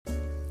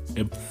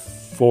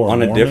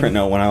On a different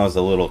note, when I was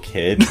a little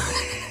kid,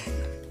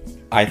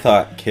 I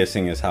thought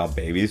kissing is how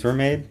babies were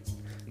made.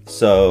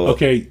 So,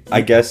 okay,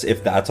 I guess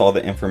if that's all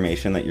the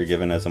information that you're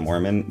given as a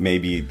Mormon,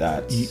 maybe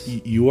that's...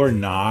 You are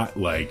not,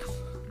 like,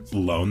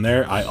 alone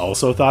there. I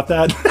also thought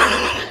that.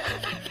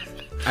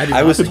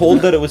 I was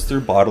told that it was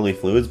through bodily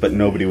fluids, but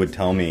nobody would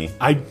tell me.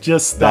 I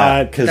just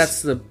thought...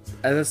 That's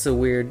a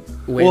weird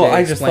way to explain it. Well,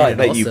 I just thought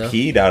that you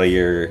peed out of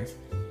your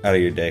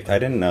dick. I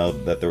didn't know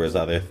that there was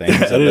other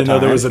things. I didn't know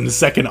there was a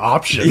second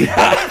option.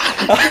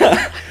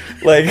 Yeah.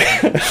 Like...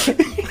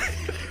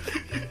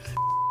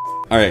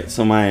 All right,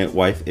 so my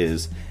wife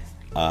is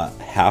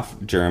half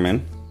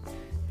German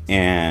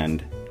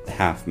and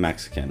half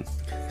Mexican.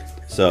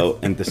 So,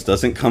 and this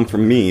doesn't come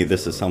from me.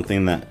 This is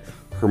something that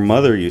her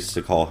mother used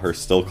to call her,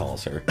 still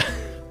calls her.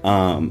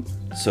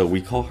 So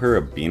we call her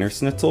a Beaner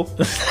Schnitzel.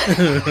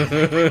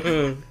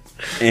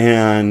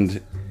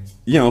 And,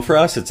 you know, for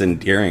us, it's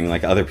endearing.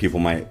 Like, other people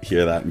might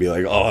hear that and be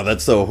like, oh,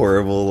 that's so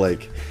horrible.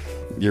 Like,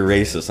 you're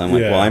racist. I'm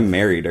like, well, I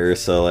married her,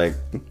 so, like,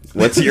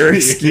 what's your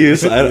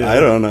excuse? I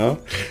don't know.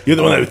 You're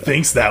the one that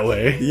thinks that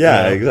way.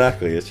 Yeah,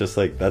 exactly. It's just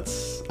like,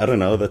 that's, I don't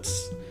know,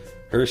 that's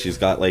her. She's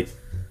got, like,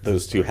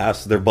 those two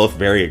halves. They're both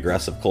very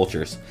aggressive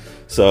cultures.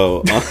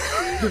 So,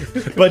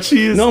 but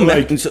she is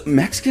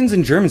Mexicans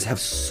and Germans have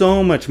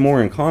so much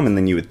more in common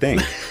than you would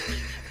think.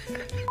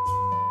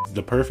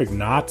 The perfect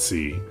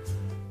Nazi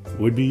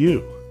would be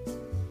you.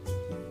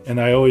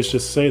 And I always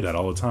just say that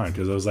all the time,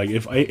 because I was like,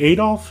 if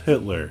Adolf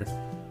Hitler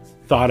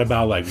thought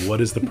about, like, what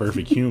is the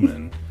perfect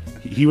human,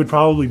 he would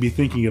probably be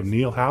thinking of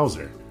Neil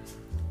Hauser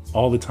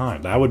all the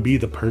time. That would be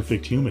the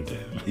perfect human to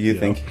him. You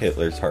think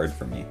Hitler's hard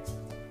for me?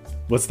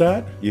 What's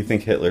that? You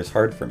think Hitler's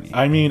hard for me?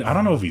 I mean, I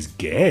don't know if he's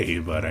gay,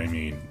 but I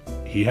mean,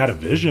 he had a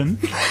vision.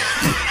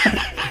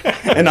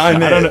 And I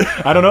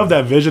don't know if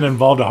that vision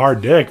involved a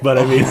hard dick, but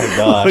I mean, my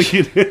gosh.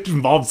 Like, it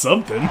involved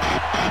something.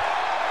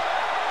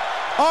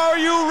 Are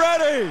you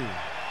ready?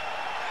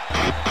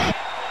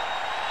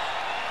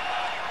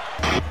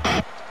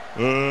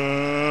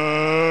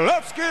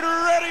 Let's get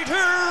ready to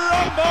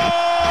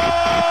rumble!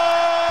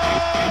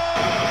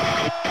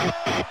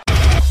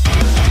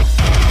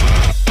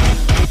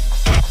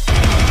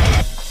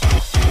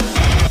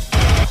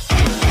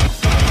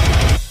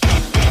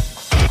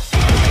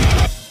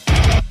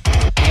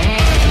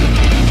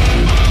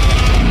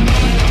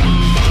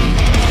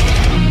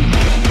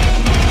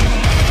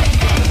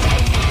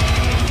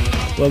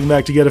 Welcome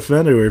back to Get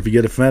Offended, where if you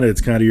get offended, it's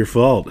kind of your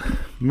fault.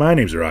 My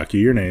name's Rocky.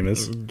 Your name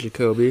is?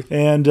 Jacoby.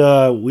 And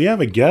we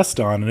have a guest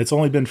on, and it's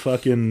only been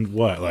fucking,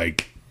 what,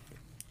 like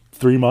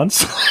 3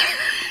 months?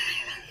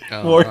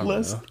 More or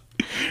less.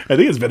 I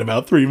think it's been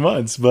about 3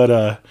 months,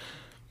 but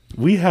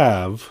we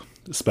have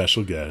a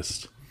special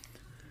guest.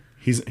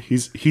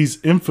 He's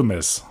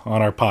infamous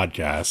on our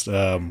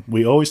podcast.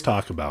 We always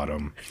talk about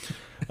him.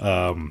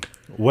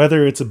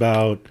 Whether it's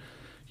about,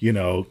 you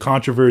know,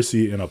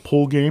 controversy in a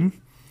pool game,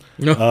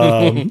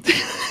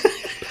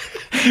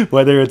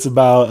 whether it's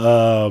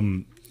about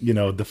you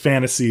know, the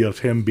fantasy of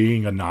him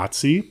being a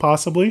Nazi,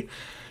 possibly,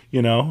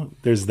 you know,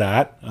 there's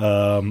that,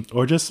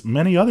 or just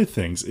many other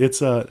things.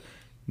 It's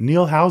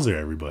Neil Hauser,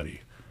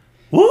 everybody.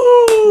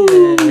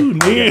 Woo!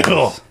 Yeah.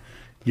 Neil,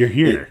 you're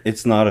here.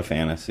 It's not a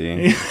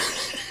fantasy.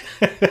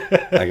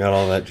 I got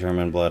all that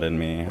German blood in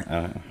me.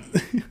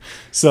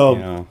 So, you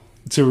know,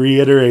 to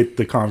reiterate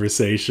the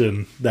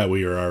conversation that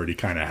we were already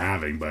kind of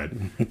having, but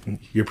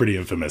you're pretty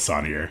infamous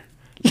on here.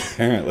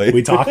 Apparently.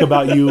 We talk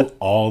about you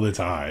all the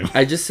time.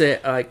 I just say,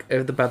 like,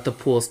 about the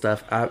pool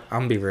stuff, I'm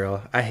gonna be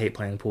real. I hate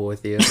playing pool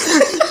with you.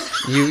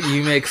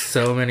 You make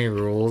so many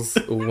rules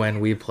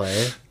when we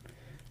play.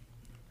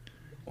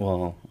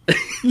 Well,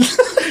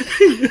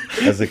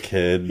 as a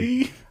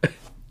kid,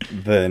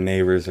 the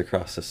neighbors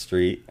across the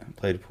street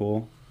played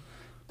pool,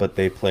 but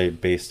they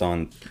played based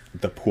on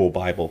the Pool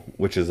Bible,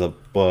 which is a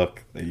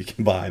book that you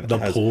can buy. That the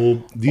has pool?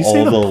 Do you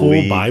say the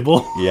Pool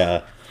Bible?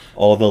 Yeah,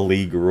 all the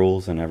league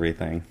rules and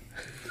everything.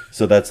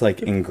 So that's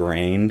like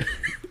ingrained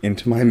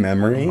into my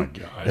memory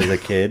as a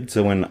kid.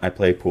 So when I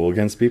play pool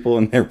against people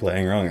and they're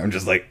playing wrong, I'm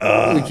just like,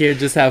 ugh. We can't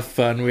just have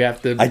fun. We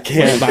have to. I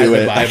can't do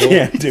it. I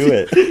can't do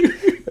it.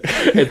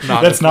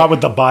 That's not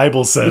what the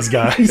Bible says,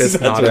 guys. It's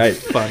not a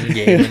fun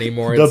game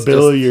anymore. The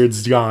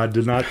Billiards God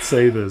did not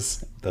say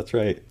this. That's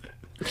right.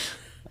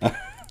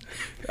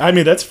 I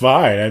mean, that's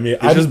fine. I mean,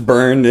 it's just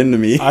burned into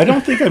me. I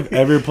don't think I've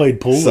ever played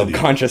pool with you.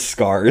 Subconscious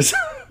scars.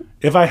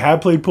 If I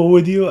had played pool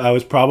with you, I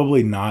was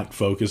probably not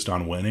focused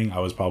on winning. I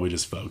was probably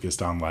just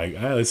focused on, like,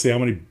 let's see how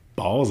many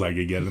balls I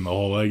could get in the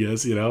hole, I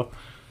guess, you know?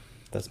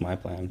 That's my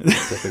plan.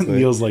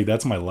 Neil's like,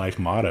 that's my life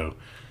motto.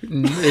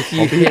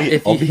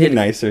 I'll be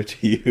nicer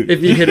to you.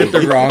 If you hit it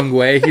the wrong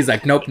way, he's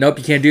like, nope, you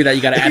can't do that.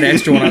 You got to add an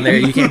extra one on there.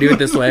 You can't do it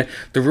this way.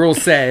 The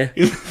rules say.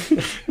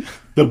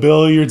 The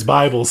Billiards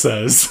Bible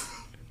says.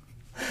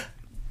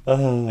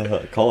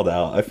 Called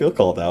out. I feel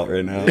called out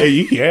right now. Hey,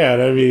 you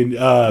can. I mean,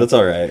 that's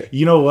all right.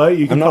 You know what?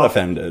 I'm not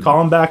offended. Call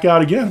him back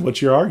out again.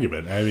 What's your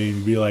argument? I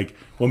mean, be like,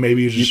 well,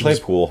 maybe you play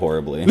pool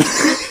horribly.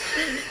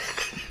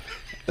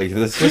 Like,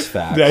 that's just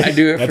fact. That's a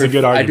good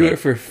argument. I do it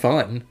for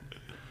fun.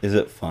 Is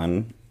it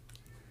fun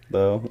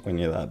though when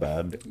you're that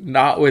bad?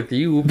 Not with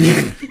you.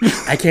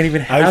 I can't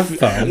even have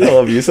fun. I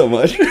love you so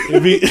much.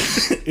 It'd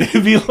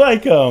be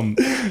like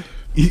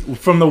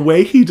from the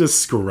way he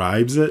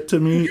describes it to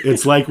me,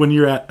 it's like when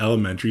you're at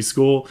elementary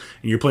school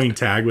and you're playing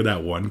tag with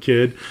that one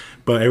kid,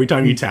 but every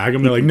time you tag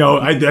him, they're like, "No,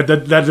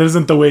 that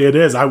isn't the way it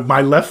is.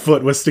 My left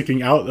foot was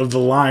sticking out of the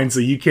line, so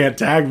you can't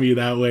tag me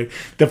that way."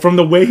 From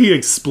the way he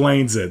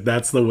explains it,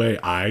 that's the way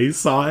I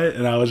saw it,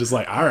 and I was just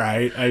like, "All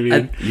right." I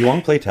mean, You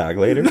want to play tag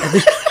later?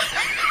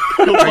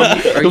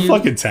 he'll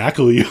fucking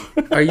tackle you.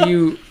 Are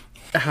you?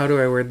 How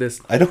do I word this?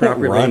 I don't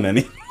properly? run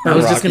any. I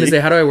was just gonna say,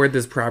 how do I word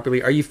this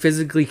properly? Are you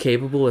physically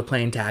capable of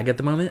playing tag at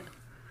the moment?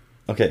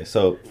 Okay,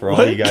 so for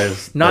all you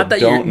guys Not that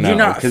don't you're know,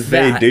 not because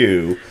they fat.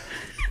 do,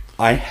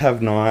 I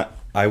have not.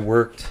 I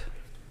worked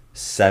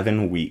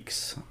 7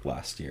 weeks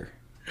last year,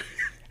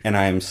 and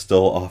I am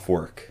still off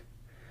work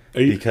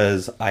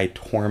because I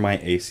tore my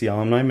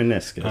ACL and my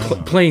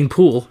meniscus. Playing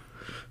pool.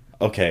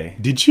 Okay,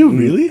 Did you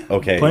really?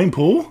 Okay. Playing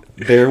pool?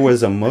 there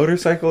was a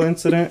motorcycle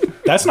incident.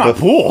 That's not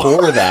pool.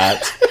 Before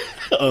that,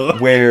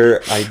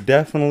 where I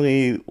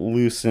definitely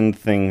loosened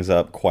things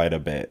up quite a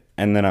bit,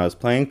 and then I was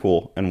playing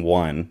pool and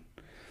won.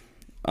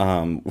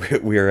 We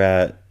were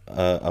at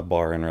a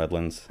bar in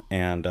Redlands,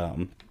 and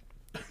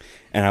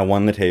I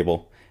won the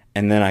table.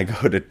 And then I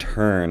go to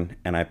turn,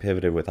 and I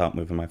pivoted without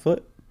moving my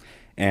foot.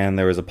 And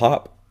there was a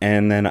pop,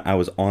 and then I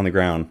was on the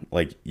ground,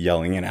 like,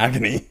 yelling in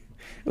agony.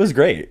 It was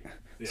great.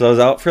 Yeah. So I was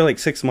out for, like,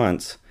 6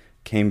 months,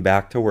 came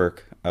back to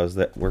work. I was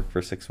at work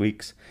for 6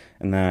 weeks,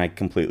 and then I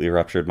completely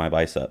ruptured my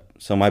bicep.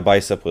 So my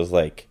bicep was,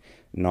 like,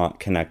 not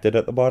connected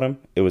at the bottom.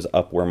 It was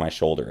up where my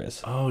shoulder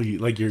is. Oh,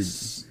 like you're...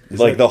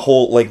 Like the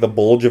whole, like the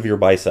bulge of your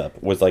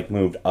bicep was like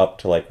moved up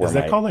to like where is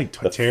that called like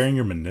tearing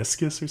your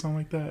meniscus or something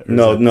like that?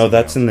 No,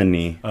 that's in the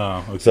knee.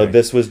 Oh, okay. So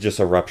this was just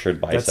a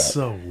ruptured bicep. That's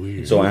so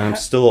weird. So I'm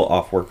still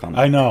off work on that.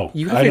 I know.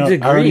 You have a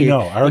degree. I already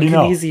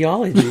know. in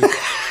kinesiology.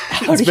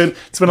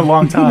 It's been a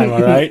long time,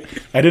 all right?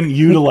 I didn't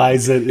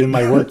utilize it in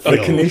my work A field.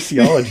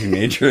 kinesiology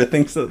major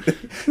thinks that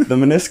the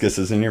meniscus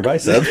is in your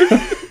bicep.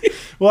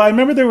 Well, I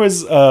remember there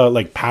was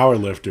like power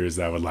lifters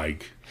that would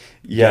like...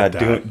 Yeah,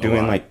 that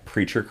doing like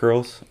preacher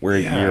curls where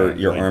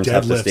your like arms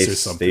have to stay deadlifts or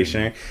something.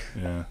 stationary.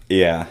 Yeah.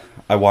 Yeah.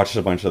 I watched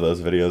a bunch of those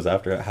videos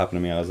after it happened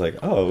to me. I was like,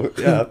 oh,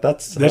 yeah,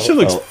 that's... That shit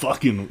looks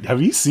fucking...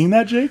 Have you seen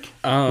that, Jake?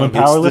 When It's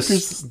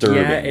powerlifters...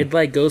 disturbing. Yeah, it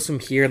like goes from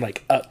here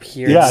like up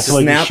here. Yeah, It to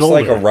like your snaps shoulder.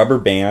 like a rubber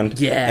band.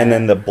 Yeah. And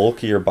then the bulk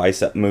of your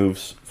bicep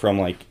moves from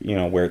like,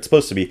 where it's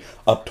supposed to be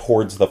up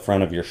towards the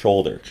front of your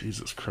shoulder.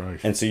 Jesus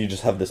Christ. And so you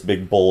just have this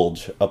big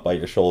bulge up by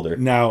your shoulder.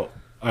 Now,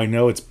 I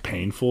know it's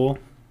painful,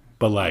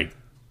 but like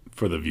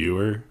for the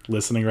viewer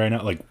listening right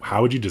now, like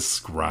how would you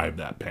describe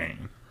that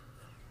pain?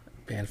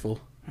 Painful.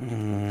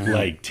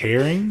 Like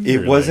tearing?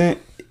 It Or,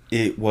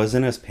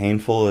 wasn't as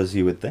painful as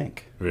you would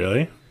think.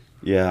 Really?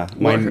 Yeah.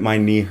 My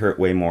knee hurt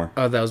way more.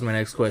 Oh, that was my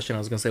next question. I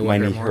was gonna say My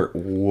what knee hurt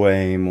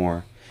way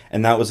more.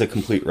 And that was a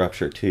complete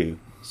rupture too.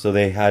 So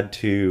they had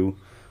to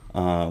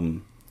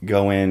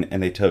go in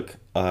and they took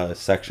a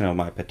section of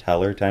my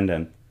patellar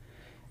tendon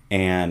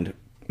and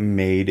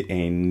made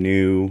a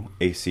new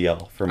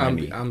ACL for my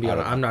knee. I'm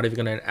not even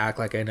gonna act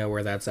like I know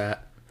where that's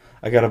at.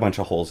 I got a bunch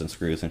of holes and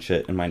screws and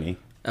shit in my knee.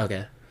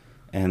 Okay.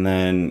 And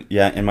then,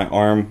 in my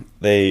arm,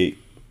 they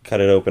cut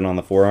it open on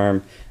the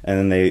forearm, and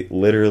then they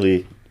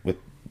literally,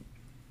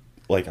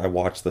 I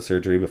watched the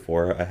surgery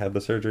before I had the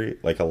surgery,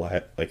 like a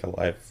live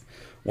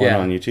one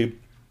on YouTube.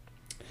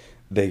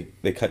 They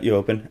cut you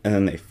open, and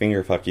then they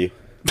finger fuck you.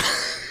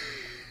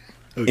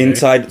 Okay.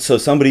 Inside, so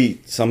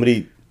somebody,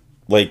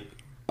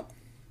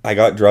 I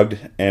got drugged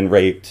and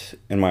raped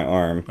in my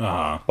arm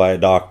by a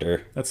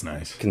doctor. That's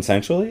nice.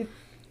 Consensually?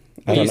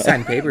 You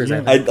signed papers,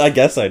 Yeah. I think. I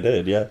guess I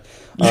did, yeah.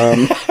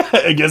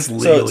 I guess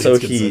legally it's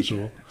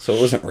consensual. So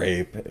it wasn't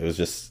rape. It was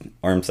just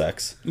arm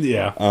sex.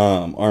 Yeah.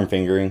 Arm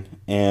fingering.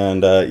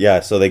 And,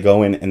 so they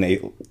go in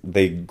and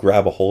they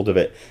grab a hold of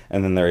it,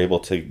 and then they're able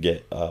to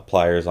get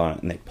pliers on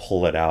it, and they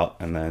pull it out,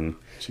 and then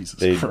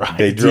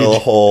they drill a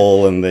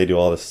hole, and they do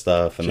all this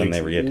stuff, and then they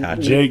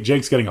reattach it.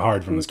 Jake's getting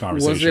hard from this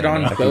conversation. Was it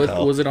on right now.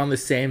 both? Was it on the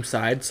same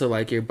side? So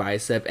like your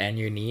bicep and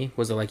your knee?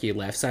 Was it like your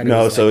left side?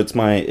 No, so it's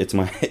my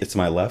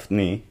left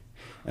knee,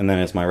 and then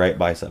it's my right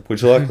bicep.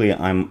 Which luckily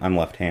I'm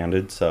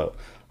left-handed, so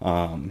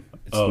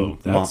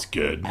it's that's not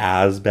good.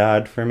 as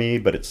bad for me,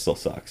 but it still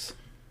sucks.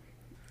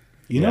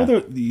 You know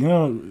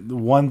the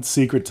one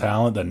secret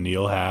talent that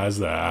Neil has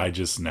that I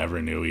just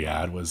never knew he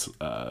had was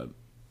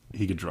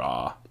he could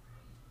draw.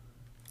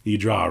 He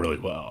could draw really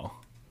well.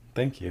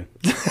 Thank you.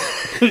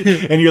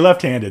 And you're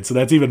left-handed, so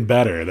that's even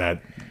better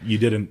that you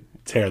didn't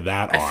tear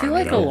that arm. I feel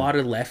like a lot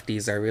of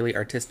lefties are really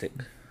artistic.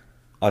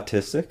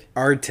 Autistic?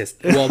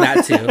 Well,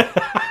 that too.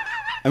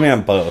 I mean,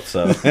 I'm both,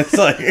 so it's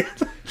like...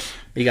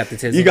 You got the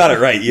tism. You got it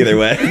right either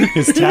way.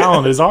 His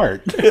talent is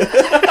art.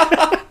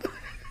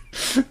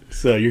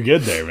 So you're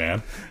good there,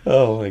 man.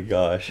 Oh my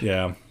gosh.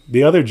 Yeah.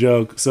 The other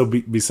joke, so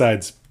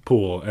besides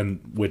pool, and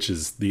which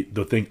is the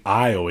thing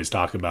I always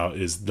talk about,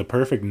 is the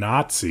perfect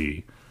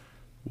Nazi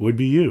would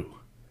be you.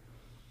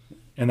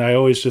 And I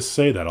always just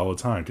say that all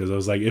the time because I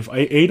was like, if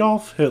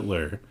Adolf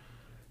Hitler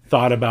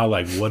thought about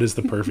like what is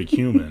the perfect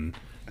human,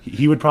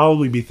 he would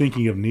probably be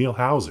thinking of Neil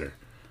Hauser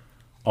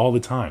all the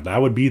time.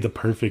 That would be the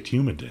perfect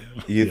human to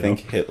him. You think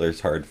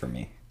Hitler's hard for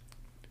me?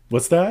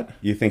 What's that?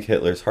 You think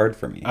Hitler's hard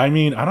for me? I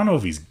mean, I don't know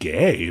if he's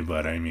gay,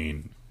 but I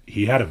mean,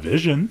 he had a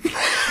vision.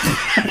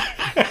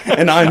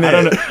 And I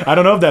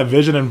don't know if that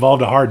vision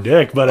involved a hard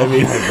dick, but I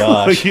mean, my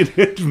gosh. like,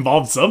 it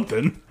involved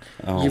something.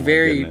 Oh, You're my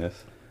very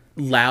goodness.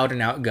 loud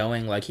and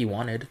outgoing, like he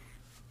wanted.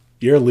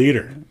 You're a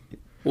leader.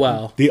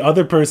 Well, The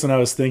other person I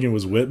was thinking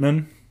was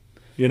Whitman.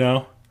 You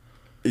know,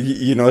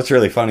 You know what's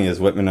really funny is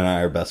Whitman and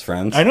I are best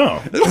friends. I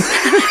know.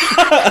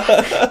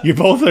 You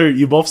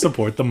both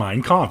support the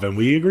Mein Kampf, and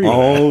we agree.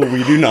 Oh,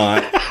 we do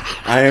not.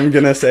 I am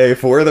gonna say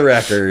for the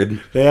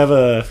record, They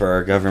have for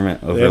our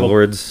government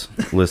overlords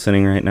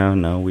listening right now,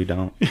 no, we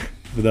don't.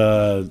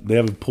 they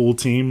have a pool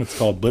team. It's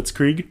called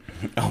Blitzkrieg.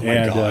 Oh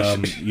my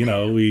gosh. You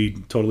know, we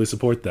totally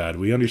support that.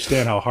 We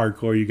understand how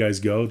hardcore you guys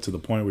go to the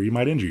point where you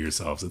might injure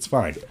yourselves. It's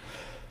fine.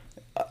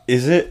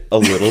 Is it a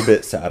little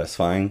bit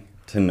satisfying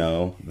to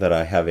know that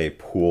I have a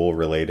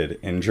pool-related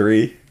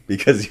injury?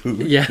 Because you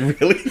Yeah.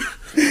 really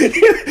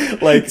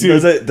like,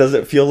 does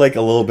it feel like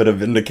a little bit of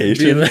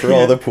vindication for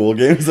all the pool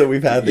games that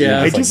we've had? That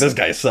Yeah. you're just I just- like, this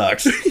guy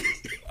sucks.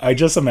 I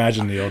just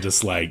imagine Neil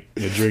just like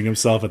injuring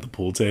himself at the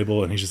pool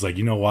table, and he's just like,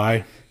 you know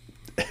why?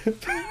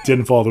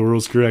 Didn't follow the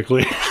rules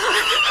correctly.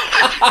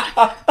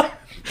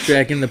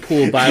 dragging the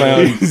pool my Bible.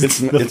 own-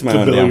 it's my own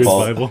damn Billiards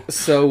fault. Bible.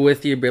 So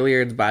with your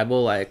billiards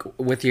Bible, like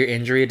with your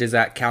injury, does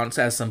that count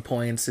as some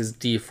points?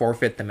 Do you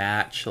forfeit the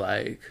match?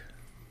 Like,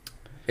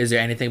 is there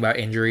anything about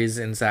injuries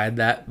inside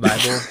that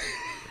Bible?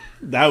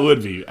 That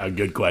would be a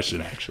good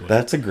question, actually.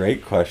 That's a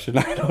great question.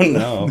 I don't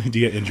know. Do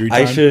you get injury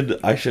time?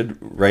 I should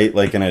write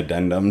like an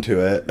addendum to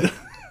it.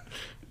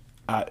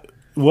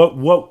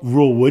 What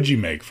rule would you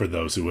make for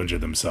those who injure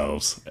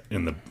themselves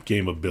in the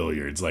game of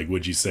billiards? Like,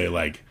 would you say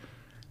like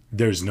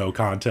there's no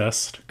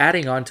contest?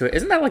 Adding on to it,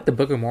 isn't that like the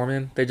Book of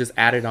Mormon? They just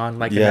added on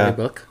like Yeah. another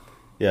book.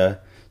 Yeah.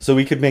 So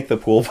we could make the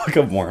pool book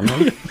of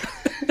Mormon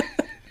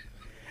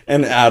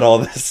and add all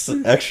this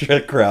extra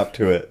crap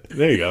to it.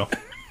 There you go.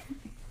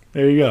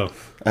 There you go.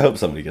 I hope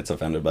somebody gets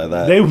offended by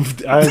that.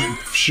 I'm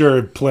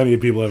sure plenty of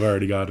people have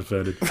already got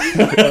offended.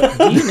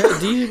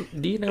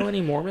 Do you know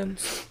any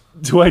Mormons?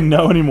 Do I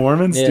know any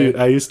Mormons? Yeah. Dude,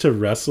 I used to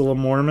wrestle a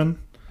Mormon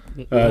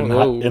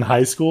Whoa. in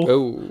high school.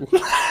 Oh,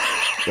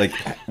 Like,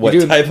 what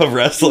doing- type of are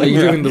wrestling?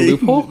 you doing the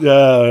loophole?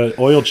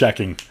 Oil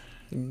checking.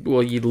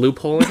 Well, you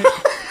loophole in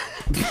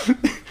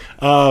it.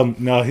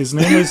 No, his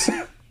name was,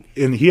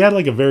 and he had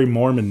like a very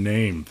Mormon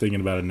name. Thinking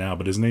about it now,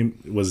 but his name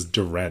was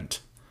Durant.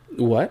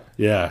 What?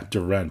 Yeah,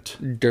 Durant.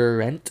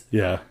 Durant?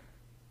 Yeah.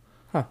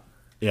 Huh.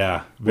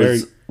 Yeah.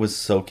 Very. Was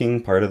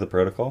soaking part of the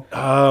protocol?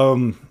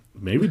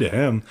 Maybe to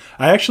him.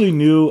 I actually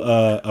knew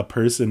a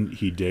person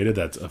he dated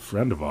that's a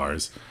friend of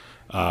ours,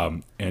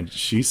 and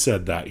she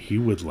said that he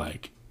would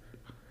like.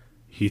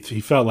 He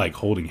felt like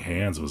holding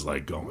hands was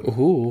like going.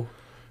 Ooh.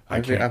 I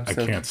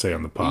can't say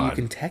on the You pod.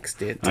 can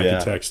text it. I Yeah.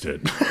 can text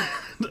it.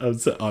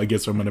 I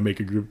guess I'm gonna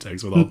make a group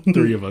text with all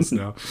three of us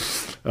now.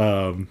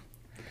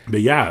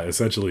 But yeah,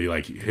 essentially,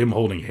 like him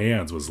holding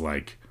hands was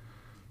like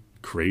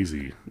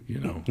crazy, you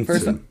know.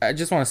 First, I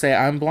just want to say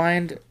I'm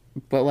blind,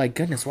 but like,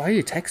 goodness, why are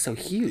your texts so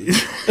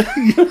huge?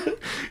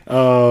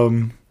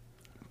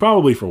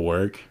 Probably for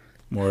work,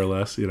 more or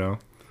less, you know.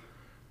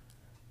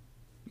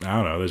 I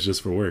don't know. That's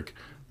just for work.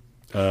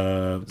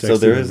 So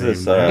there is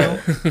this. now.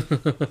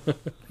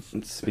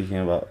 Speaking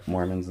about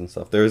Mormons and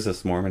stuff, there was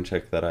this Mormon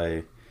chick that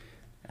I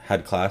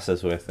had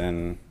classes with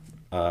in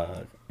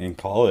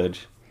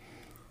college.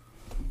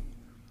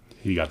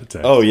 He got the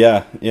text. Oh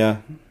yeah, yeah.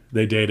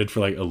 They dated for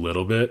like a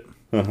little bit,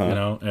 Uh-huh. you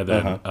know, and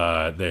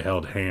then they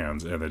held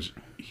hands, and then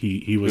he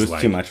It was was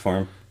like too much for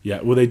him.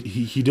 Yeah, well,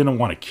 he didn't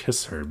want to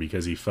kiss her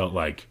because he felt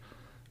like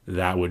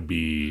that would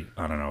be,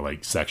 I don't know,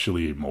 like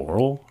sexually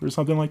immoral or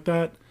something like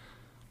that.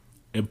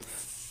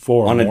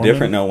 On a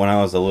different note, when I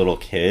was a little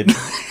kid,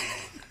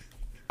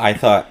 I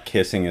thought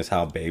kissing is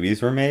how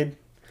babies were made.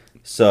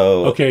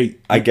 So, Okay.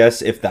 I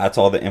guess if that's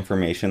all the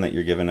information that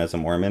you're given as a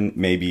Mormon,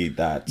 maybe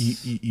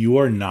that's... You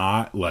are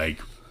not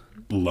like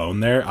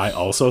alone there. I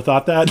also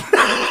thought that.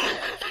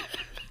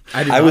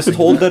 I was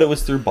told that it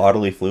was through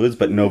bodily fluids,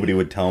 but nobody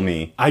would tell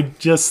me I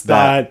just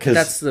that. thought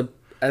Cause,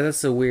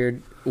 That's a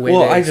weird way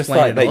well, to I just explain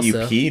thought it that you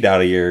also. peed out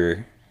of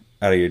your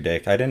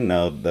dick. I didn't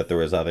know that there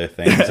was other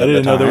things. I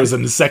didn't know there was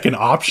a second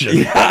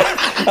option.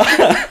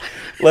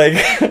 like...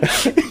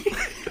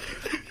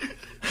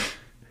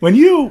 When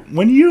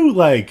you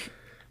like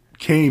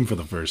came for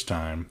the first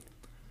time,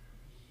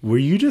 were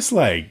you just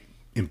like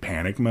in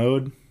panic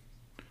mode?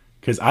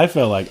 Because I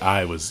felt like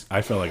I was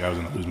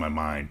gonna lose my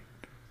mind.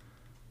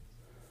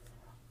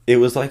 It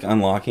was like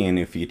unlocking a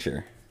new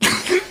feature.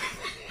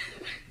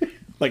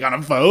 Like on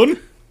a phone?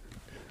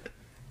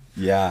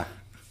 Yeah.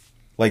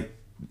 Like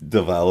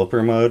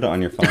developer mode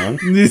on your phone.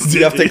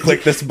 You have to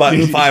click this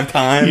button 5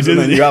 times and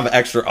then you have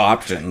extra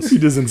options. He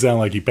doesn't sound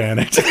like he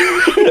panicked.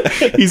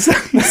 He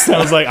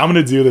sounds like I'm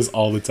gonna do this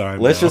all the time.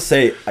 Let's just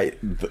say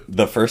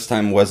the first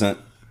time wasn't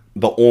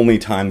the only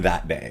time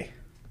that day.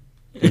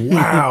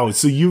 Wow,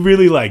 so you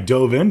really like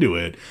dove into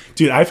it,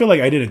 dude. I feel like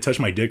I didn't touch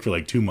my dick for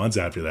like 2 months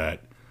after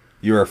that.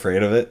 You were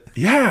afraid of it?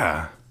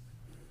 Yeah,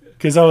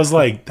 because I was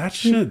like, that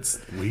shit's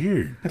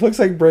weird. It looks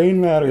like brain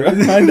matter.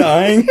 Am I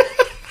dying?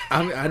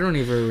 I don't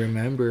even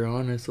remember,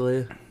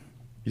 honestly.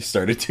 You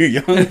started too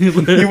young. He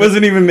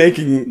wasn't even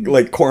making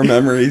like core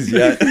memories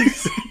yet.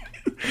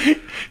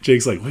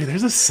 Jake's like, wait,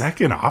 there's a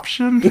second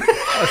option?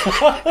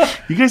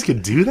 You guys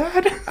could do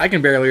that? I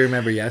can barely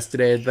remember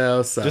yesterday,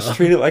 though, so... Just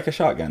treat it like a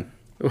shotgun.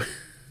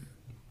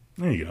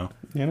 There you go.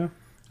 You know?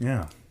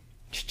 Yeah.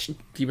 Do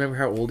you remember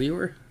how old you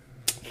were?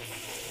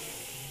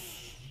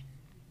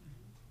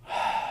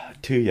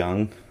 Too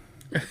young.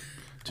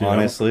 Too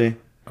Honestly.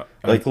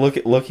 Like,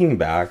 looking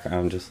back,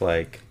 I'm just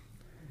like,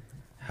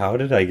 how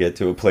did I get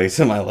to a place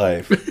in my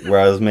life where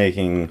I was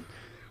making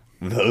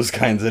those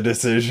kinds of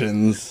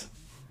decisions?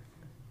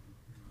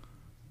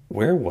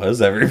 Where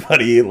was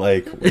everybody?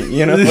 Like,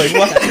 you know, like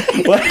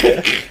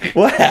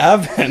what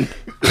happened?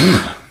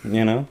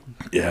 You know?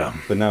 Yeah.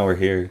 But now we're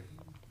here.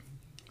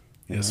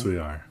 Yes, we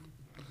are.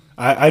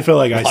 I feel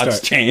like Lots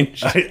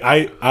changed.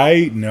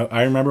 I know.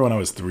 I remember when I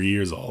was 3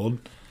 years old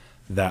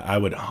that I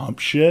would hump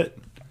shit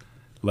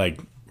like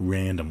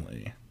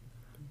randomly,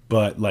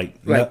 but like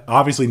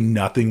obviously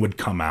nothing would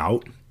come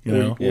out. You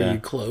know? Were you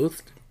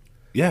clothed?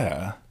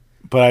 Yeah,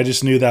 but I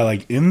just knew that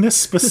like in this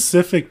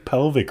specific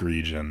pelvic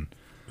region,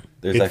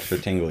 There's extra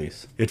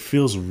tinglies. it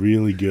feels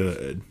really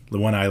good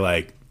when I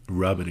like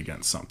rub it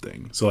against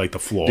something. So like the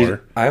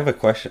floor. I have a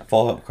question,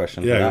 follow-up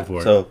question. Yeah, for go that. for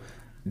it. So,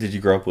 did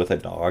you grow up with a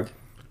dog?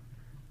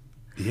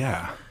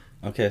 Yeah.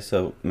 Okay,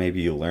 so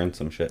maybe you learned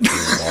some shit from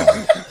your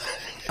dog.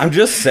 I'm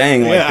just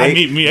saying, like, Yeah,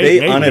 they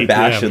maybe,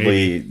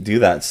 unabashedly do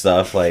that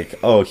stuff. Like,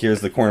 oh,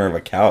 here's the corner of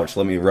a couch.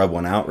 Let me rub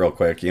one out real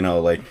quick. You know,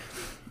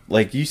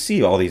 like you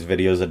see all these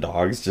videos of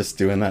dogs just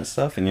doing that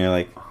stuff, and you're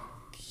like,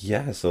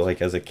 yeah. So,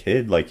 like, as a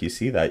kid, like, you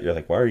see that, you're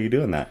like, why are you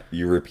doing that?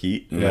 You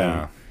repeat. And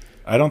Yeah.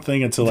 I don't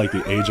think until like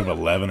the age of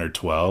 11 or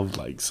 12,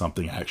 like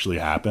something actually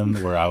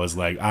happened where I was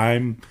like,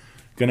 I'm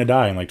gonna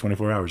die in like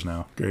 24 hours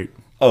now. Great.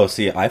 Oh,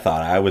 see, I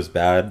thought I was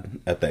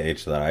bad at the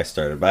age that I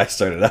started, but I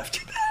started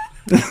after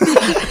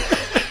that.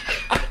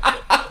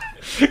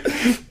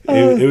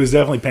 It was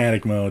definitely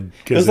panic mode.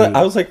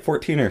 I was like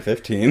 14 or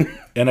 15.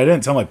 And I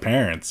didn't tell my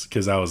parents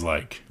because I was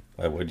like,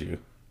 Why would you?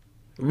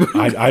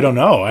 I don't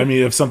know. I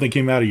mean, if something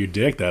came out of your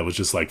dick that was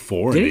just like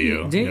foreign to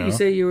you. Didn't you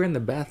say you were in the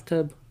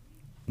bathtub?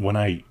 When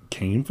I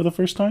came for the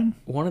first time?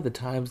 One of the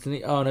times.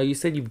 Oh, no, you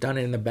said you've done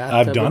it in the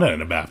bathtub. I've done it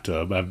in a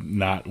bathtub. I've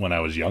not when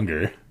I was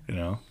younger, you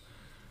know.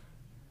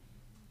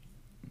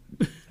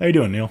 How you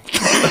doing, Neil?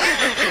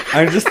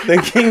 I'm just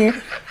thinking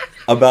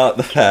about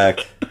the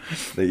fact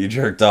that you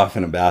jerked off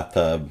in a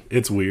bathtub.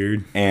 It's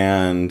weird.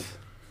 And,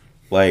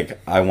 like,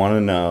 I want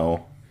to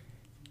know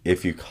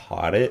if you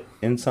caught it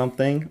in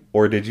something,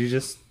 or did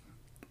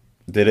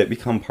it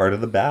become part of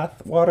the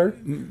bath water?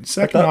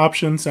 Second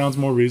option sounds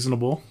more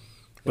reasonable.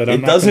 But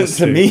it doesn't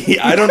to me.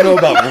 I don't know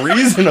about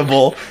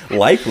reasonable.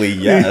 Likely,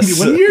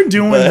 yes. When you're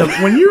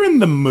in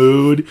the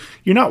mood,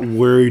 you're not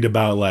worried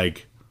about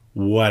like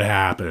what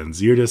happens.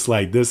 You're just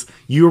like this.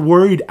 You're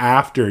worried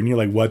after, and you're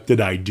like, "What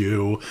did I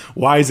do?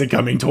 Why is it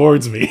coming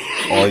towards me?"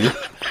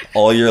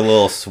 all your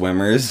little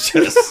swimmers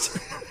just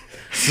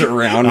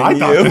surrounding I you.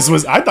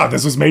 thought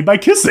this was made by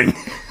kissing.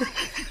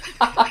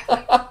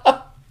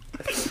 I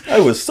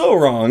was so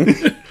wrong.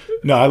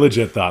 No, I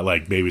legit thought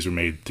like babies were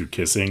made through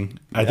kissing.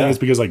 I think it's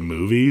because like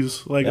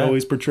movies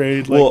always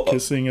portrayed like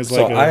kissing as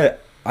like. So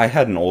I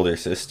had an older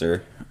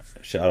sister.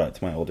 Shout out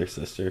to my older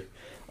sister,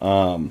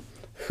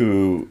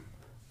 who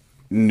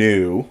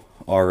knew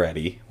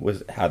already,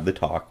 had the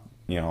talk,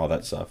 you know, all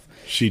that stuff.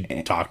 She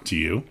talked to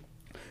you?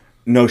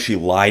 No, she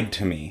lied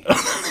to me.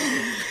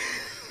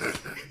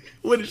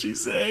 What did she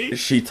say?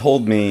 She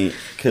told me,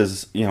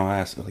 because, you know, I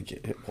asked,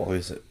 like, well,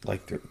 is it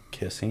like they're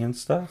kissing and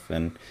stuff?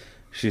 And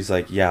she's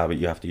like, yeah, but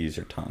you have to use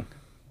your tongue.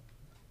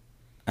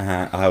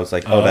 I was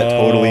like, oh, that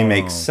totally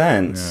makes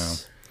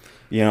sense.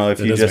 Yeah. You know, if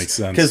you just,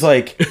 because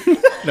like,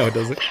 no, it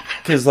doesn't.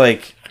 Because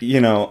like,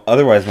 you know,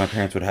 otherwise my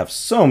parents would have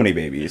so many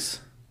babies.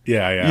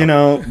 Yeah. You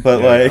know,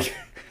 but like,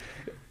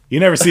 you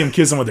never see them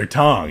kissing with their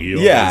tongue.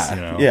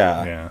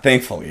 Yeah.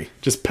 Thankfully,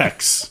 just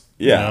pecks.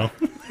 Yeah,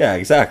 you know? Yeah,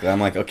 exactly. I'm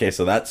like, okay,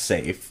 so that's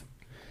safe.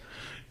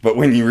 But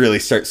when you really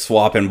start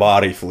swapping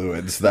body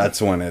fluids,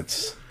 that's when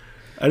it's.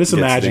 I just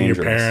imagine dangerous.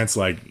 Your parents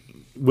like.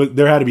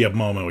 There had to be a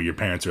moment where your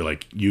parents are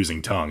like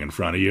using tongue in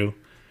front of you,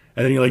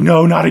 and then you're like,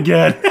 "No, not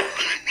again,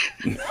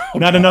 no,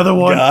 not another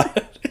one."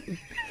 God.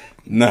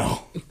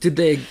 No. Did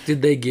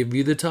they give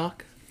you the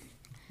talk?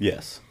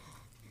 Yes.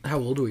 How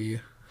old were you?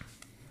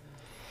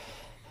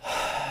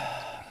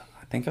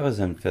 I think I was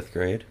in 5th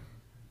grade.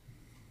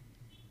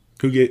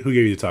 Who gave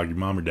you the talk? Your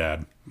mom or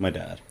dad? My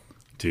dad.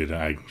 Dude,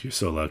 you're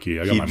so lucky.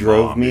 I got he my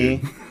drove mom, me.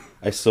 Dude.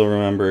 I still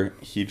remember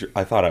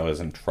I thought I was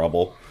in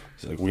trouble.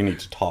 He's like, we need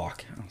to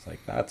talk. I was like,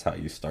 that's how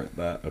you start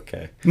that?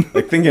 Okay.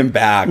 Like, thinking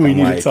back, We I'm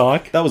need to like,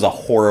 talk? that was a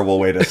horrible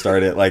way to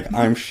start it. Like,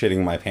 I'm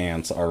shitting my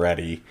pants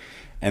already.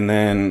 And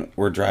then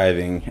we're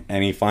driving,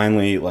 and he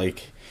finally,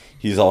 like,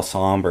 he's all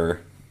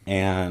somber,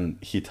 and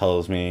he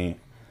tells me,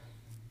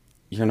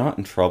 you're not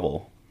in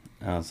trouble.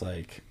 And I was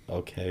like,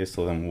 okay,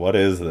 so then what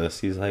is this?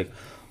 He's like,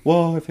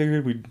 well, I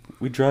figured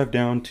we'd drive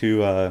down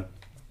to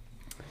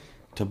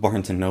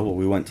Barnes & Noble.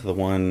 We went to the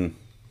one...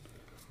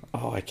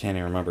 Oh, I can't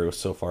even remember. It was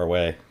so far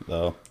away,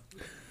 though.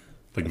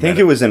 Like I think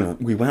it was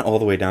we went all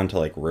the way down to,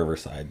 like,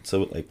 Riverside.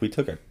 So, like, we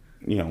took took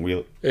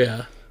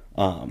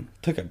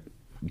a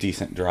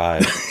decent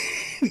drive.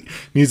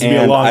 Needs to be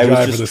a long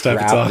drive for this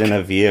type of talk. I was just trapped in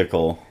a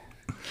vehicle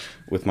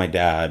with my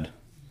dad,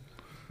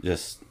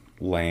 just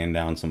laying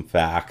down some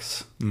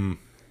facts. And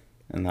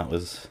that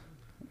was...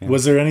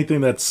 Was there anything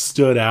that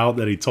stood out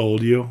that he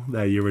told you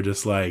that you were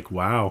just like,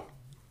 wow,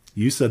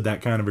 you said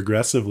that kind of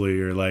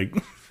aggressively, or, like,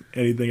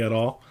 anything at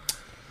all?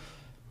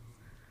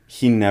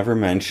 He never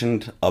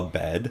mentioned a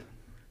bed.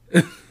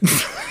 You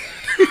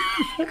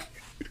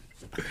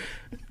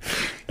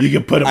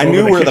could put him I over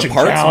knew the where the kitchen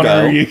parts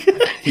counter.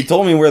 go. He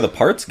told me where the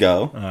parts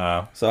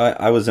go. So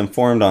I was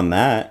informed on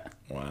that.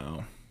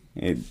 Wow.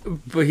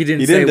 But he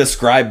didn't. He didn't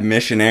describe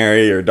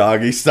missionary or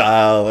doggy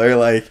style or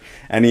like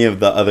any of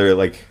the other,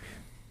 like,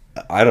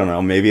 I don't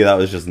know. Maybe that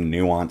was just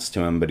nuance to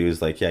him. But he was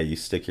like, yeah, you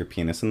stick your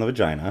penis in the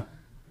vagina,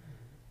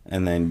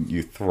 and then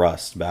you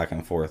thrust back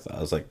and forth.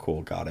 I was like,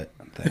 cool, got it.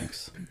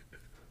 Thanks.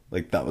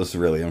 Like, that was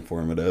really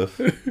informative.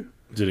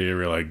 Did he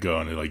ever, like,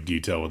 go into, like,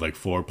 detail with, like,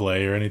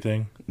 foreplay or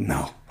anything?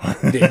 No.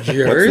 Did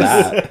yours?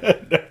 What's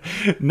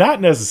that?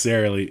 Not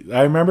necessarily.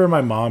 I remember my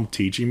mom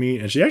teaching me,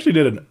 and she actually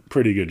did a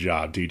pretty good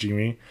job teaching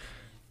me.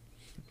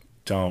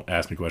 Don't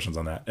ask me questions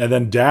on that. And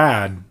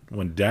then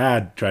when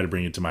Dad tried to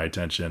bring it to my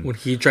attention. When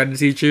he tried to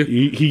teach you?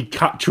 He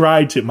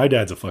tried to. My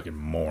dad's a fucking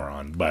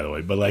moron, by the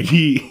way. But, like,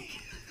 we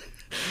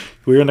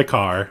were in the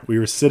car. We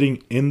were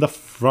sitting in the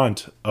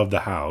front of the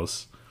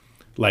house.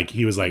 Like,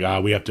 he was like,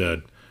 we have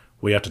to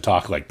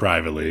talk, like,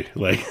 privately,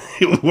 like,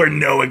 where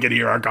no one can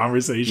hear our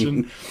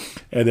conversation.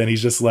 And then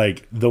he's just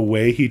like, the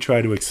way he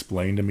tried to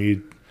explain to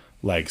me,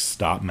 like,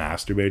 stop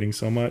masturbating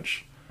so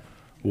much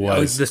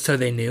was... just so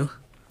they knew?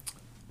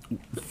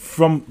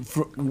 From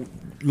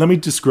let me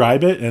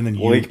describe it, and then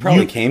he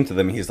probably came to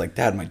them, and he's like,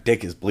 Dad, my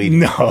dick is bleeding.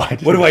 No, what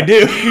do I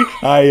do?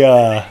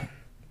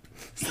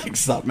 Like,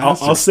 stop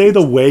masturbating. I'll say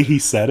the way he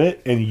said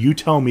it, and you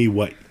tell me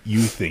what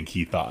you think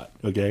he thought,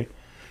 okay?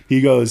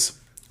 He goes...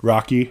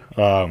 Rocky,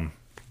 I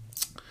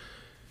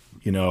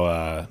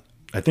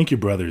think your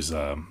brother's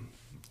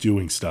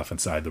doing stuff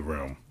inside the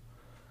room.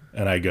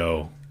 And I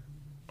go,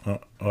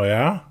 oh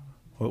yeah?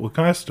 What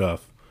kind of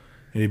stuff?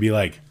 And he'd be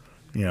like,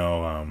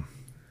 I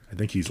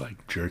think he's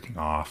like jerking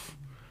off.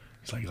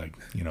 He's like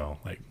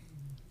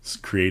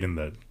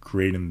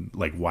creating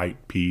like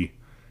white pee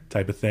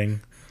type of thing.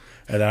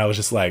 And then I was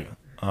just like,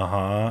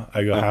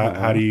 I go,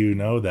 how do you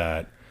know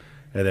that?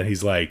 And then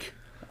he's like,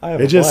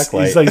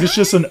 he's like, it's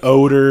just an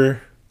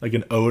odor. Like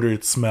an odor,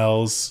 it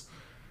smells,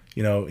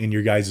 in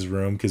your guys'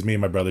 room. Because me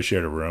and my brother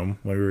shared a room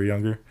when we were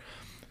younger.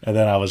 And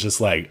then I was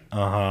just like,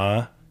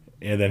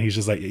 And then he's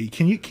just like,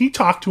 can you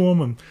talk to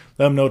him and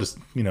let him know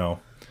to,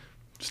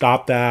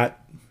 stop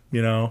that,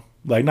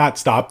 Like, not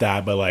stop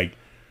that, but, like,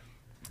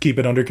 keep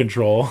it under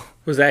control.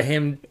 Was that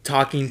him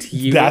talking to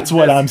you? That's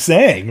what I'm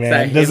saying,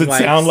 man. Does it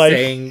sound like...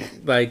 saying,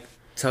 like,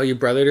 tell your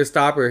brother to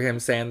stop, or him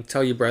saying,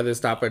 tell your brother to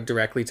stop, but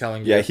directly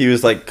telling you? Yeah, he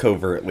was, like,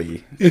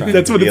 covertly.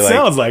 That's what it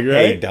sounds like, right?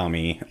 Hey,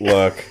 dummy,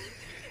 look.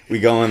 We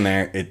go in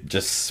there, it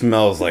just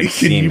smells like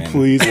semen. Can you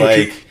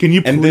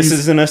please? And this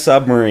isn't a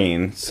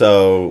submarine,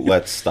 so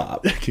let's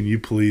stop. Can you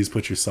please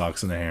put your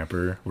socks in the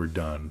hamper? We're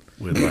done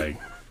with, like,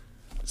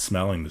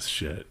 smelling this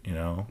shit,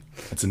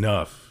 That's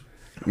enough.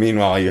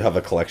 Meanwhile, you have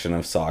a collection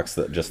of socks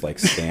that just, like,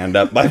 stand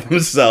up by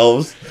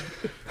themselves.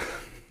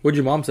 What'd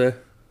your mom say?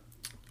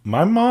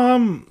 My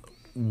mom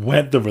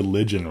went the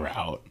religion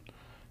route.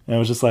 And I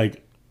was just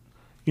like,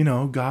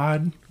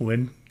 God,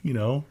 when,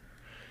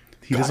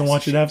 he doesn't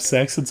want you to have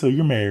sex until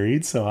you're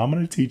married, so I'm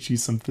going to teach you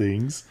some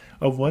things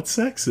of what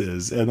sex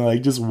is. And,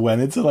 like, just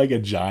went into, like, a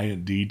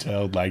giant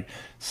detailed, like,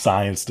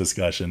 science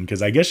discussion,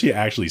 because I guess she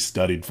actually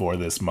studied for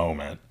this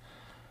moment.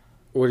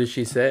 What did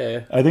she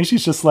say? I think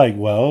she's just like,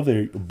 well,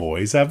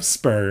 boys have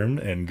sperm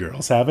and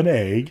girls have an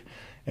egg.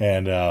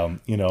 And,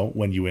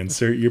 when you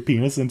insert your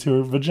penis into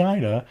her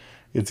vagina,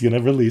 it's going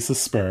to release a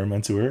sperm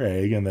into her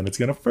egg, and then it's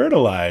going to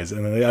fertilize.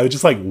 And then I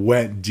just, like,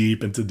 went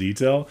deep into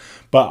detail.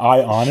 But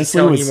I honestly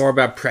telling you more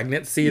about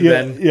pregnancy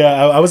than... Yeah,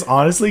 I was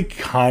honestly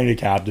kind of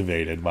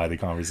captivated by the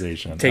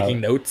conversation.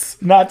 Taking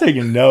notes? Not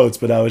taking notes,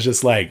 but I was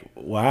just like,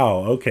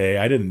 wow, okay,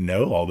 I didn't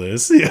know all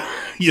this.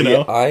 you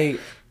know?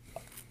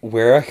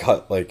 Where I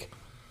got, like...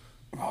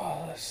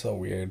 Oh, that's so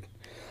weird.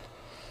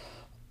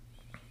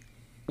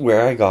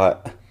 Where I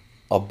got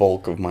a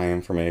bulk of my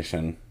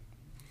information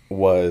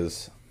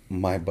was...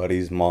 my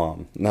buddy's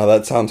mom. Now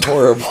that sounds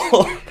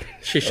horrible.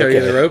 She showed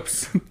you the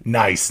ropes?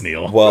 Nice,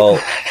 Neil.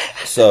 Well,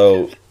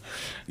 so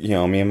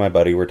me and my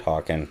buddy were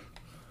talking,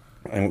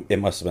 and it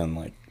must have been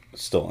like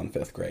still in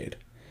 5th grade.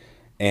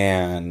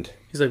 And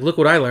he's like, look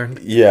what I learned.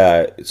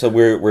 Yeah, so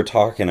we're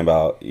talking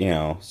about,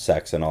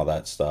 sex and all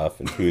that stuff,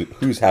 and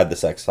who's had the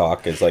sex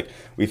talk. Is like,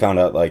 we found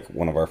out like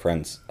one of our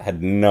friends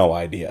had no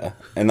idea,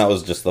 and that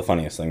was just the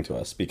funniest thing to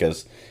us,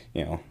 because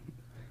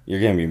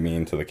you're gonna be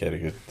mean to the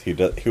kid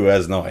who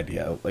has no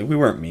idea. Like, we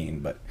weren't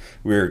mean, but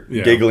we were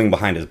giggling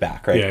behind his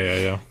back, right?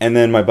 Yeah. And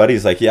then my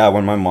buddy's like, yeah,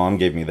 when my mom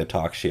gave me the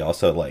talk, she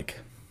also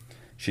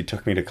she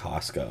took me to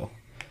Costco,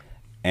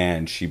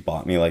 and she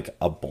bought me like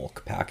a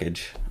bulk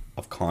package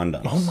of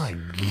condoms. Oh my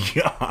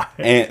god.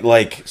 And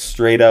like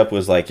straight up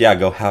was like, yeah,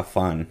 go have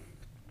fun.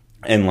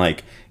 And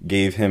like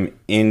gave him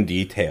in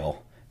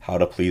detail how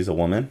to please a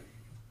woman.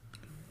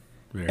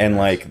 And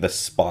like the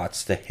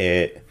spots to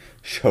hit,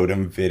 showed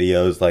him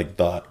videos like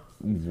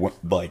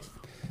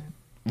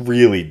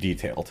really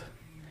detailed.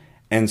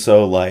 And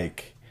so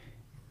like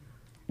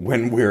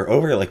when we were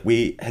over, like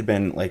we had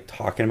been like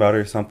talking about it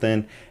or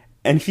something,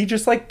 and he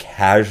just like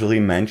casually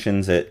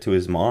mentions it to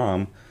his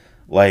mom,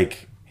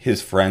 like his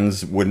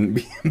friends wouldn't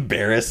be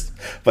embarrassed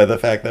by the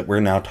fact that we're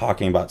now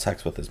talking about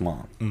sex with his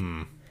mom.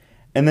 Mm.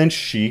 And then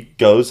she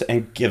goes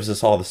and gives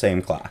us all the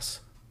same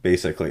class,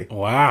 basically.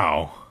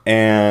 Wow.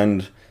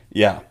 And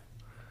yeah.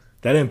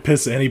 That didn't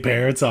piss any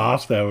parents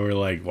off that were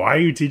like, why are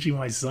you teaching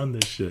my son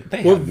this shit?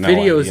 What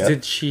videos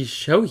did she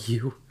show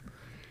you?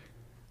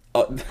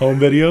 Home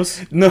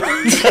videos?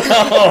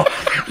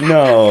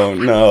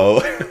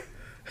 No.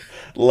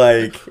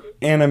 Like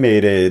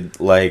animated,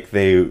 like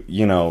they,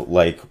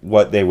 like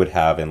what they would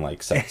have in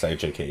like sex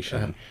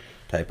education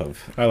type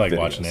of. I like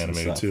watching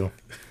animated too.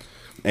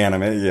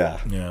 Anime, yeah.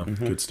 Yeah,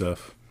 good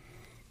stuff.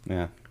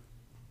 Yeah.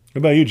 What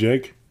about you,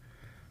 Jake?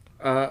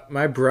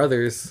 My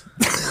brothers.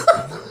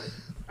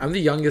 I'm the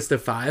youngest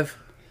of 5.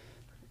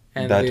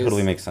 And that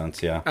totally makes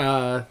sense,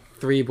 yeah.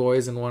 3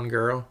 boys and 1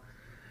 girl.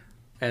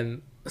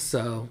 And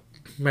so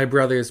my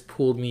brothers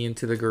pulled me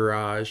into the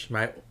garage.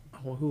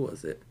 Who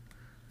was it?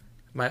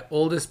 My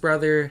oldest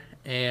brother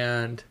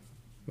and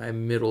my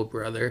middle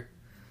brother.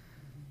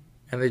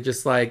 And they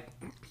just like,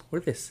 what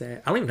did they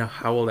say? I don't even know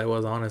how old I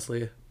was,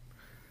 honestly.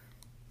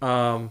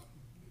 Yeah,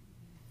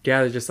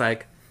 they're just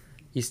like,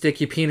 you stick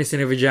your penis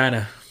in a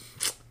vagina.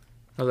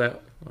 I was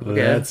like, okay.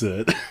 That's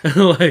it.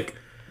 Like,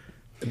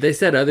 they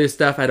said other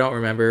stuff I don't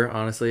remember,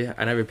 honestly.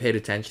 I never paid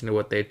attention to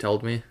what they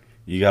told me.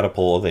 You got a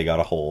pull, they got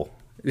a hole.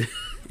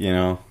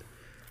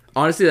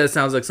 Honestly, that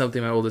sounds like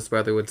something my oldest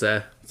brother would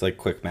say. It's like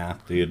quick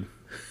math, dude.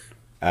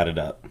 Add it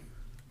up.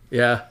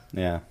 Yeah.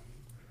 Yeah.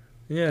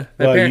 Yeah.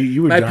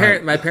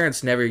 My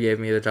parents never gave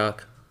me the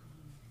talk.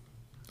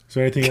 Is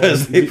there anything?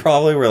 Because they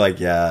probably were like,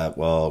 yeah,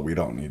 well, we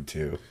don't need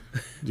to.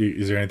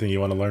 Is there anything you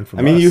want to learn from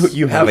us? I mean,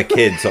 you have a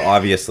kid, so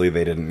obviously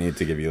they didn't need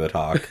to give you the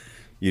talk.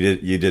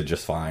 You did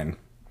just fine.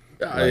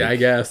 I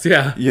guess,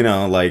 yeah.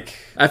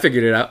 I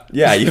figured it out.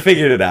 Yeah, you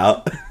figured it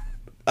out.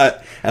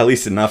 At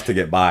least enough to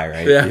get by,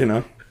 right?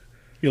 Yeah.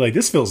 You're like,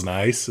 this feels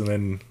nice, and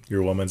then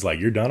your woman's like,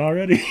 you're done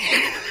already?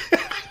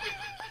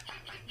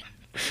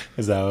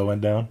 Is that how it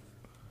went down?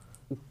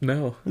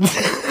 No.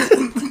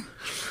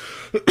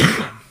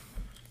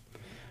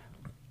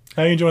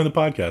 How are you enjoying the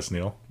podcast,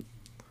 Neil?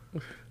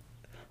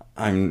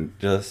 I'm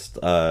just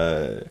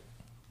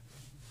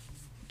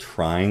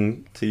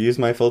trying to use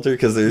my filter,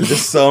 because there's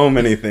just so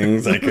many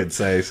things I could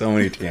say, so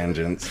many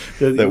tangents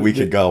that we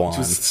could go on.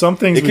 Just some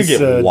things it could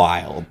get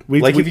wild.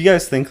 If you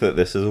guys think that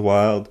this is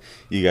wild,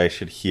 you guys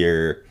should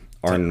hear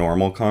our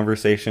normal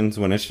conversations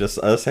when it's just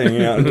us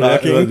hanging out and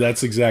talking.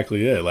 That's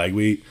exactly it. Like,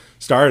 we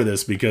started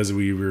this because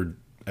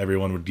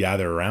everyone would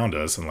gather around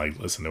us and like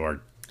listen to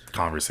our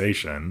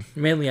conversation.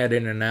 Mainly at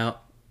In and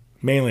Out.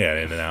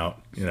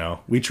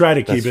 We try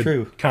to keep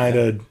it kind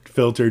of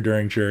filtered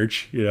during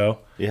church. Yeah.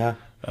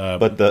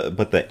 But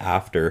the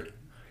after.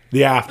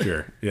 The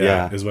after,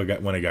 is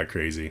when it got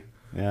crazy.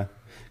 Yeah,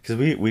 because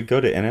we'd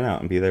go to In and Out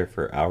and be there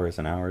for hours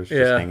and hours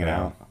just hanging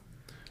out.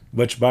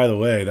 Which, by the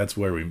way, that's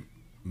where we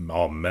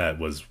all met,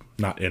 was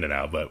not In and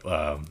Out,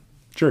 but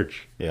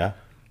church. Yeah.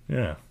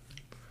 Yeah.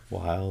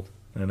 Wild.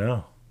 I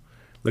know.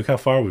 Look how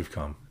far we've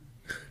come.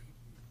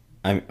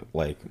 I'm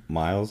like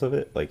miles of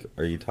it. Like,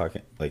 are you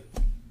talking like?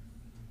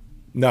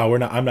 No, we're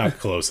not. I'm not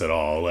close at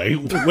all. Like,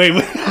 wait.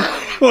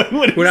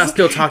 We're not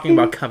still talking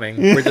about coming.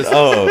 We're just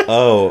COME.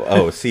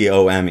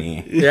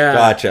 Yeah.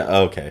 Gotcha.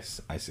 Okay,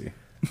 I see.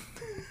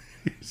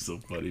 You're so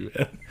funny,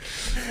 man.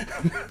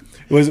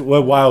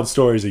 What wild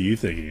stories are you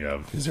thinking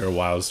of? Is there a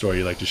wild story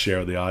you'd like to share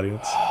with the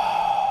audience?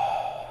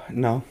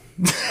 No.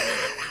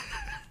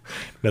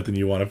 Nothing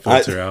you want to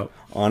filter out?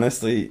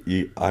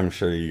 Honestly, I'm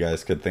sure you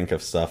guys could think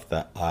of stuff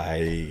that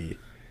I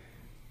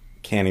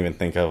can't even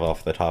think of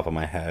off the top of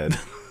my head.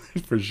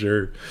 For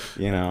sure.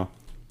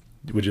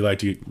 Would you like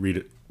to read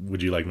it?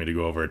 Would you like me to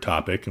go over a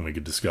topic and we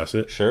could discuss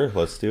it? Sure,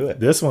 let's do it.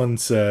 This one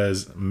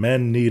says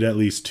men need at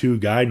least 2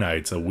 guy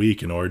nights a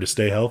week in order to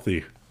stay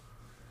healthy.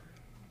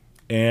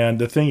 And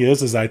the thing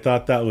is I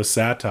thought that was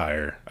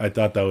satire. I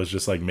thought that was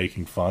just like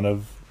making fun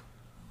of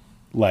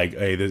like,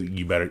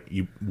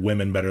 hey,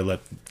 women better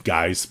let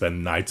guys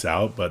spend nights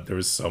out, but there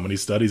was so many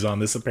studies on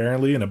this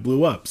apparently, and it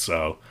blew up.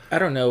 So I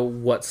don't know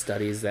what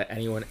studies that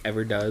anyone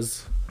ever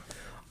does.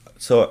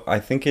 So I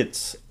think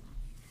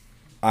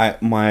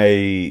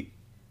my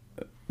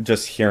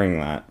just hearing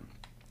that,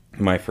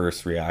 my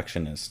first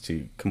reaction is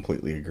to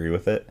completely agree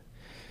with it.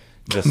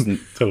 Just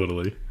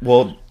totally.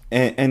 Well,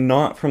 and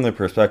not from the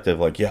perspective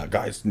like, yeah,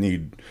 guys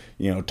need,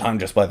 time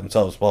just by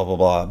themselves, blah blah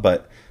blah,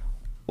 but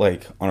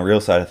like on a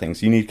real side of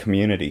things, you need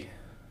community,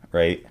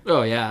 right?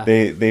 Oh yeah.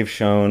 They've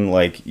shown,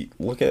 like,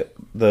 look at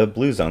the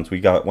blue zones. We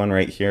got one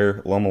right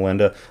here, Loma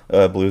Linda.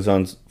 Blue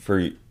zones, for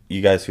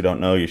you guys who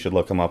don't know, you should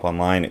look them up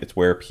online. It's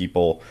where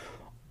people,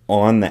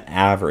 on the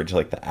average,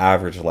 like the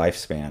average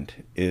lifespan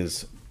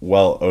is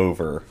well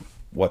over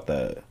what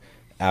the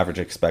average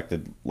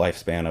expected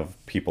lifespan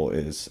of people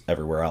is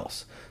everywhere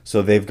else.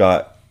 So they've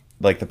got,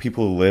 like, the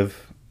people who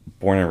live,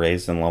 born and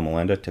raised in Loma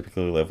Linda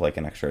typically live like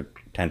an extra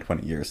 10,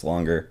 20 years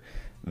longer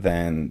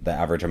than the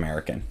average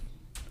American.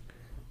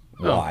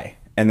 Oh. Why?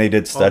 And they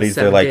did studies.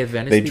 They're like,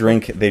 they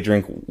people?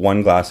 drink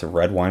one glass of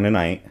red wine a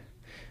night.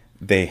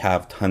 They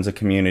have tons of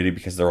community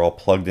because they're all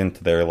plugged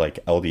into their,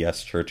 like,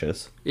 LDS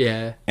churches.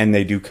 Yeah. And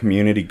they do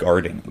community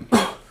gardening.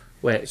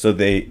 Wait. So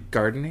they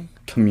Gardening?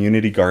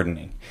 Community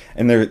gardening.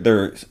 And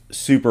they're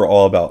super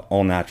all about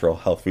all natural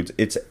health foods.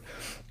 It's,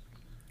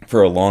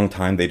 for a long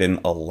time, they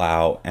didn't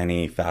allow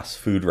any fast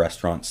food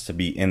restaurants to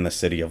be in the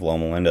city of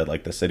Loma Linda.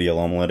 Like, the city of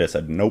Loma Linda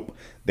said, nope,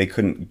 they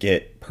couldn't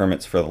get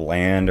permits for the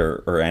land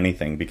or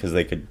anything because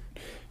they could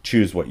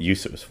choose what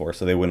use it was for.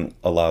 So they wouldn't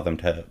allow them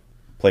to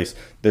place.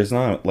 There's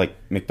not, like,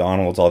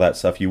 McDonald's, all that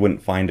stuff. You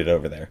wouldn't find it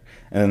over there.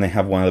 And then they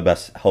have one of the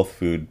best health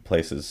food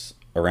places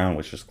around,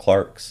 which is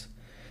Clark's.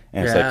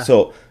 And it's like,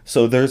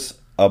 so there's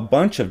a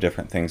bunch of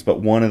different things,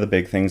 but one of the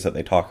big things that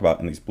they talk about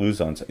in these blue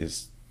zones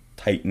is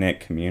tight-knit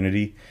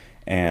community.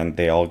 And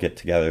they all get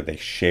together, they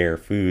share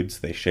foods,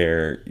 they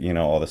share,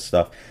 all this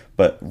stuff,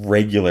 but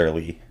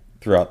regularly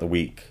throughout the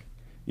week,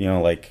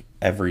 like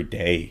every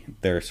day,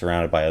 they're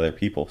surrounded by other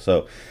people.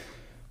 So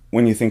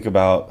when you think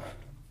about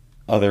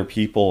other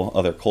people,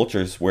 other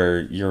cultures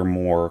where you're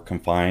more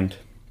confined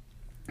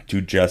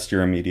to just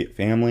your immediate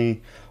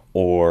family,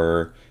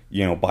 or,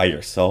 by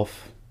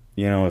yourself,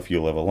 if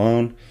you live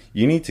alone,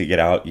 you need to get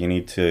out, you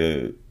need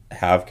to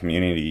have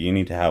community, you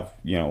need to have,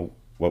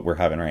 what we're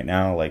having right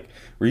now, like,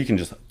 where you can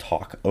just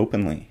talk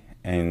openly,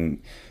 and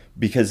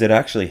because it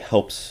actually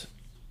helps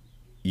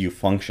you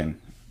function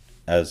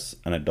as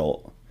an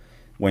adult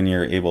when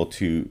you're able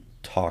to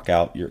talk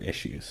out your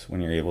issues,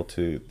 when you're able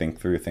to think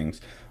through things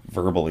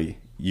verbally.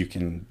 You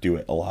can do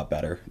it a lot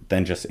better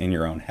than just in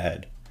your own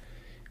head.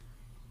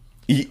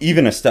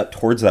 Even a step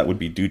towards that would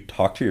be, dude,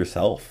 talk to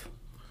yourself,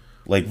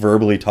 like,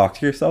 verbally talk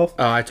to yourself.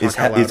 Oh, I talk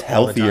out loud. It's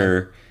healthier. All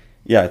the time.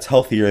 Yeah, it's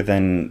healthier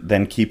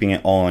than keeping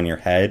it all in your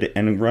head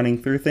and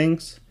running through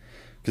things.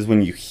 Because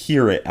when you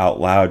hear it out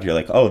loud, you're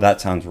like, oh, that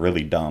sounds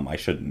really dumb. I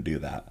shouldn't do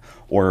that.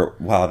 Or,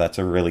 wow, that's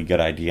a really good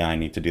idea. I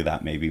need to do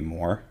that maybe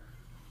more.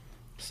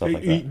 Stuff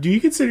like that. Do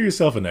you consider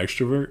yourself an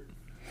extrovert?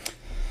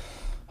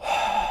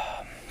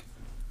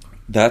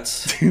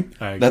 That's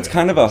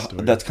kind of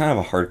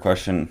a hard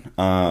question.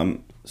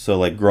 So,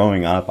 like,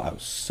 growing up, I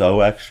was so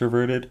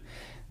extroverted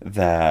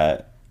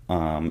that,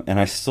 and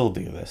I still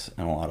do this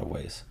in a lot of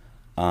ways.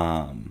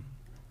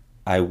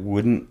 I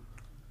was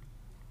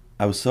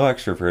so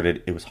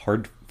extroverted, it was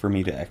hard for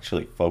me to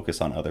actually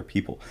focus on other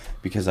people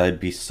because I'd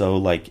be so,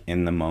 like,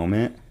 in the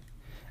moment.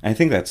 And I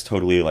think that's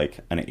totally, like,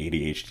 an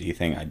ADHD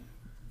thing. I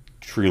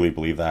truly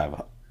believe that I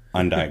have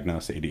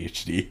undiagnosed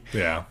ADHD.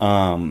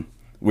 Yeah.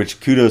 Which,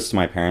 kudos to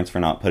my parents for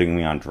not putting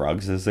me on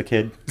drugs as a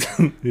kid.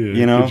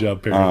 Good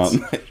job, parents.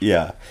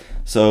 Yeah.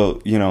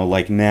 So,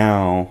 like,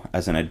 now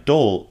as an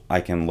adult,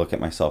 I can look at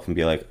myself and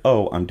be like,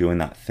 oh, I'm doing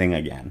that thing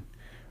again,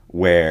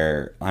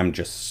 where I'm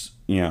just,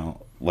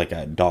 like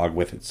a dog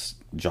with its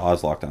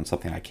jaws locked on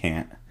something I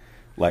can't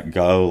let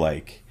go,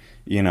 like,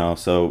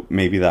 so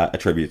maybe that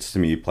attributes to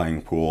me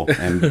playing pool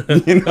and,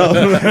 like,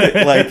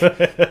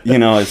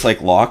 it's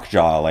like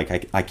lockjaw,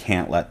 like I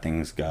can't let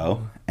things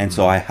go. And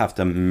so I have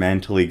to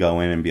mentally go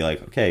in and be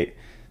like, okay,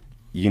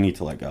 you need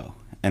to let go.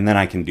 And then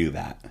I can do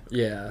that.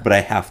 Yeah. But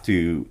I have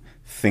to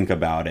think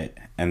about it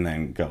and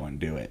then go and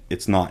do it.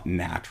 It's not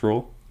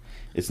natural.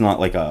 It's not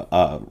like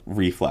a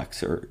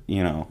reflex or,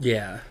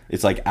 Yeah.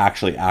 It's like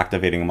actually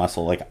activating a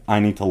muscle. Like,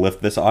 I need to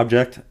lift this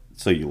object,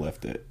 so you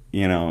lift it,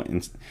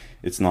 and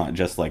it's not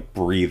just like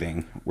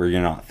breathing where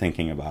you're not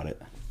thinking about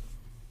it.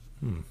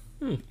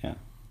 Yeah.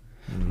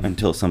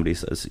 Until somebody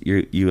says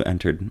you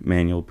entered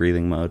manual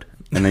breathing mode,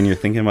 and then you're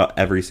thinking about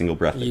every single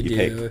breath that you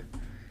take.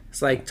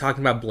 It's like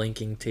talking about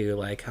blinking too,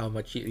 like how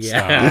much you...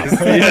 Yeah.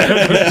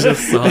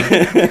 Just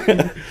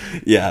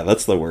yeah,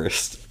 that's the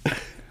worst.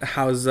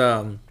 How's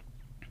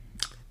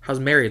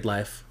married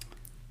life?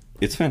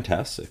 It's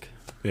fantastic.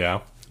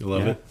 Yeah. You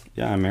love it?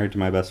 Yeah, I'm married to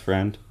my best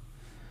friend.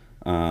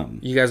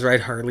 You guys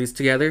ride Harleys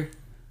together?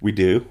 We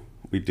do.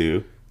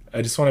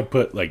 I just want to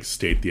put like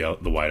state the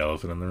white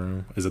elephant in the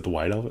room. Is it the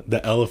white elephant?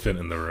 The elephant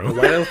in the room.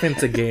 White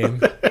elephant's a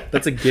game.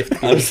 That's a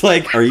gift. I was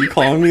like, are you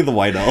calling me the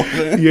white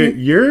elephant?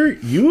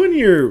 You and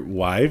your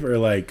wife are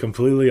like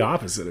completely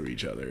opposite of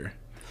each other.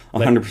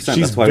 100%. She's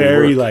That's why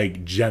very we work.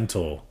 like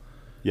gentle.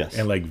 Yes.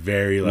 And like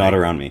very like Not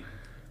around me.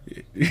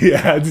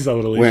 Yeah,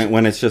 totally.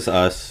 When it's just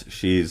us,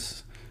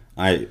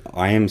 I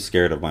am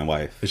scared of my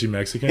wife. Is she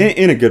Mexican?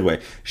 In a good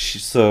way.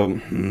 So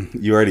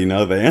you already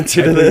know the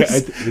answer to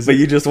this, but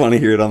you just want to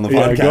hear it on the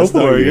podcast. Go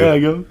for it. Yeah,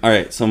 go. All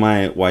right. So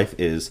my wife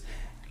is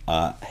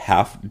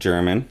half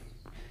German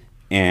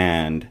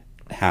and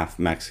half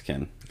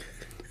Mexican.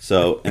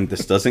 So, and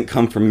this doesn't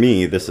come from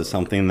me. This is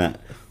something that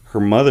her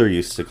mother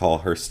used to call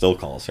her, still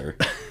calls her.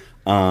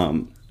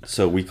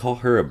 So we call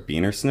her a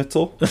Beaner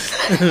Schnitzel.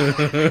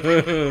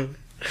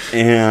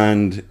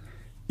 And,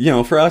 you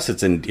know, for us,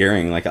 it's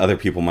endearing. Like, other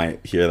people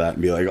might hear that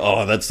and be like,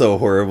 oh, that's so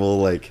horrible.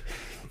 Like,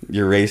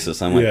 you're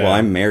racist. I'm like, well,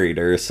 I married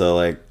her. So,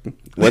 like,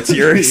 what's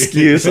your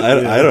excuse?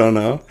 I don't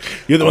know.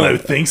 You're the one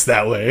that thinks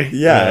that way.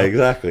 Yeah,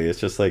 exactly.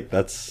 It's just like,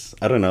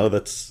 I don't know.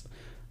 That's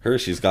her.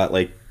 She's got,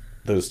 like,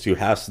 those two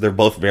halves. They're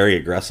both very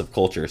aggressive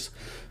cultures.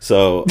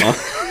 So,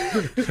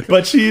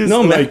 but she is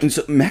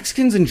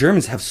Mexicans and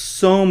Germans have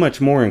so much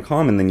more in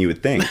common than you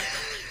would think.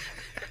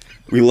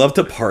 We love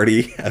to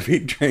party, heavy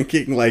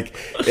drinking, like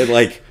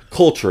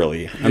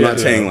culturally. I'm not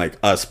saying like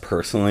us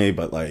personally,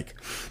 but like,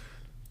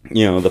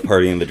 you know, the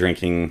partying, the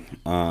drinking,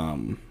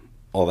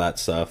 all that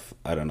stuff.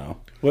 I don't know.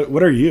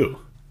 What are you?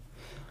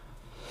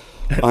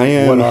 I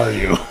am. What are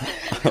you?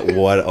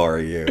 What are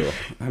you?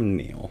 I'm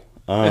Neil.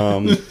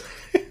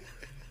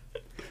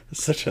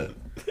 Such a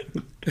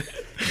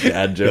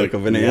bad joke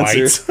of an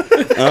answer.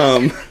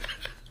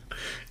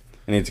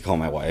 I need to call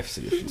my wife,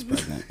 see if she's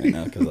pregnant right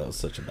now, because that was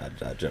such a bad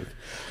joke.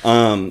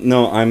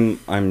 No,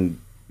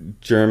 I'm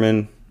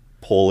German,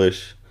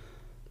 Polish,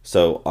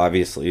 so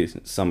obviously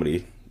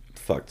somebody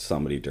fucked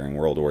somebody during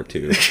World War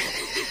II.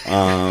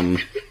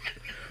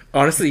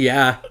 Honestly,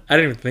 yeah, I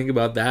didn't even think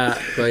about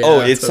that. But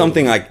yeah, it's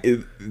something like,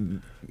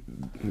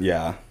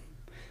 yeah,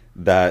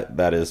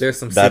 that is. There's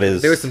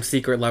some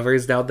secret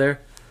lovers out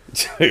there,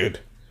 dude.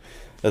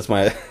 That's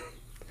my.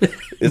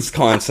 It's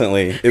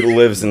constantly. It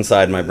lives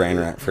inside my brain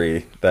rent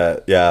free.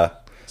 That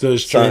So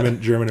it's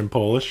German and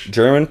Polish.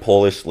 German,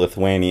 Polish,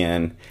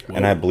 Lithuanian,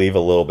 and I believe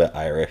a little bit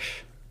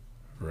Irish.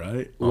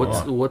 Right.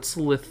 What's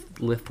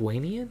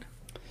Lithuanian?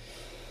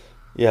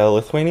 Yeah,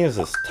 Lithuania is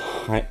this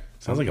tiny.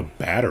 Sounds like a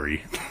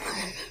battery.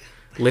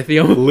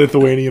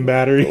 Lithuanian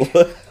battery.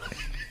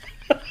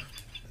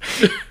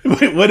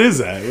 Wait, what is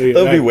that?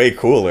 That'll be way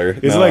cooler.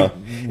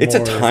 It's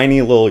a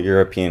tiny little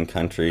European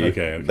country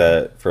okay.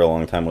 that for a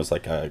long time was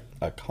like a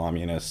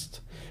communist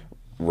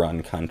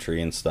run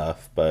country and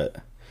stuff. But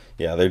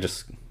yeah, they're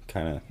just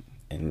kind of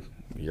in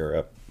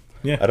Europe.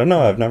 Yeah. I don't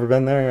know. I've never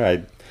been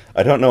there.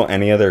 I don't know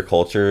any other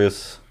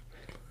cultures,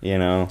 you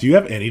know. Do you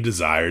have any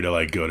desire to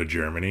like go to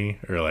Germany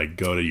or like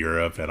go to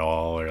Europe at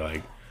all, or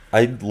like?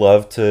 I'd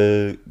love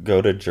to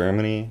go to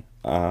Germany.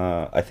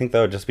 I think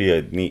that would just be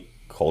a neat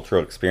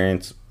cultural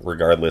experience,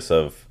 regardless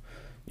of,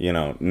 you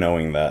know,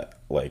 knowing that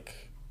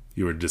like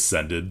you were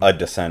descendant. A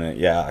descendant,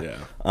 yeah.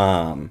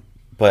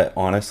 But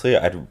honestly,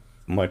 I'd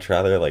much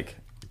rather like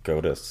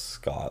go to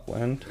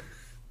Scotland.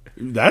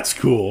 That's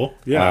cool.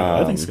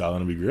 Yeah, I think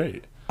Scotland would be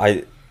great.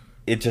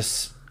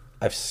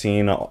 I've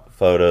seen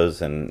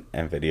photos and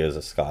videos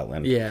of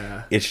Scotland.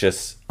 Yeah. It's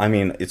just, I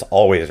mean, it's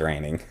always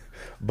raining,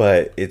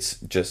 but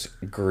it's just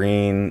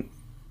green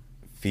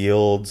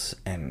fields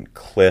and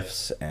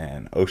cliffs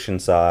and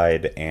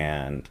oceanside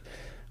and,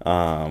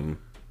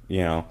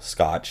 you know,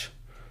 Scotch.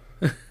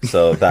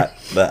 So that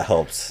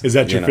helps. Is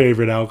that your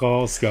favorite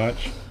alcohol,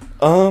 Scotch?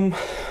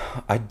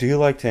 I do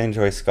like to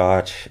enjoy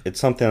Scotch. It's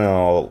something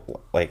I'll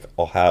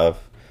have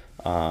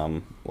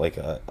like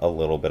a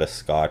little bit of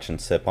Scotch and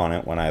sip on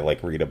it when I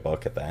like read a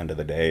book at the end of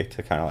the day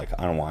to kind of like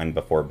unwind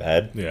before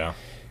bed. Yeah.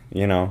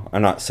 You know,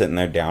 I'm not sitting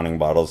there downing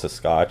bottles of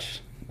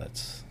Scotch.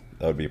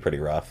 That would be pretty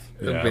rough.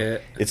 A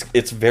bit.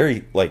 It's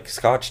very like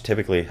Scotch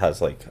typically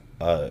has like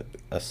a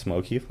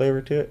smoky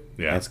flavor to it.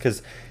 Yeah. And it's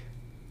because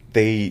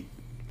they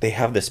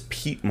have this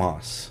peat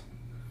moss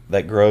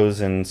that grows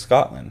in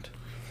Scotland,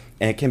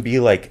 and it can be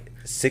like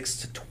 6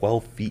 to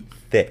 12 feet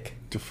thick.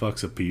 The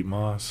fuck's a peat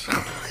moss?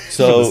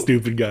 So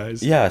stupid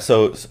guys. Yeah.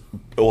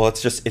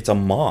 It's a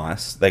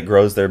moss that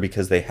grows there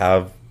because they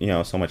have, you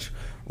know, so much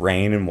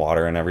rain and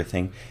water and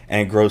everything,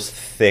 and it grows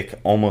thick,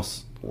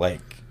 almost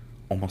like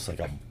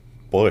a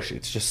bush.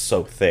 It's just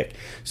so thick.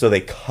 So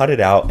they cut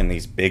it out in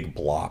these big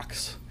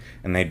blocks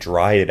and they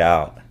dry it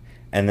out,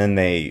 and then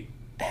they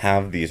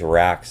have these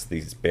racks,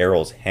 these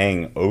barrels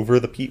hang over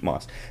the peat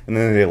moss, and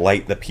then they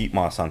light the peat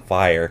moss on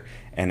fire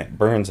and it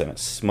burns and it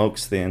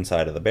smokes the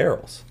inside of the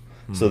barrels.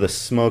 So the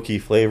smoky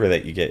flavor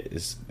that you get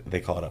is, they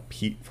call it a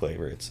peat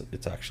flavor.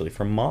 It's actually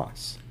from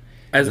moss.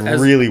 It's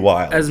really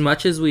wild. As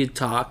much as we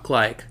talk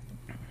like,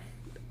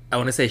 I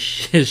want to say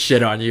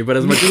shit on you, but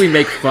as much as we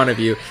make fun of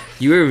you,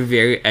 you are a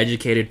very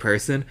educated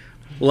person.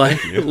 Like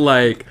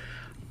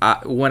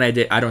when I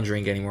don't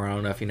drink anymore. I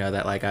don't know if you know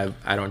that. Like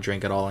I don't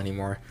drink at all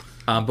anymore.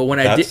 But when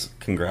I did,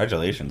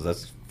 Congratulations.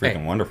 That's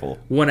freaking wonderful.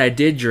 when I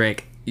did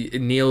drink,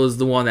 Neil is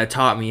the one that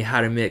taught me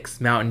how to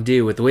mix Mountain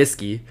Dew with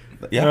whiskey.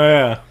 Yeah.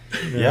 Oh,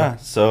 Yeah.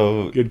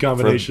 So Good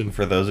combination.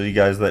 For those of you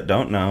guys that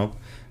don't know,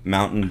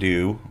 Mountain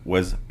Dew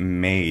was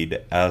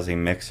made as a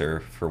mixer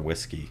for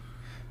whiskey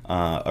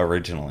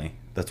originally.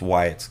 That's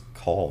why it's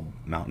called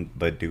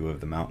the Dew of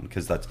the Mountain,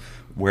 because that's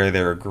where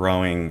they're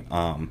growing,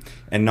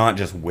 and not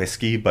just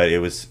whiskey, but it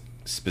was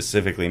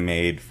specifically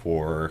made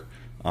for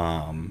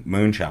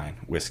moonshine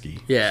whiskey.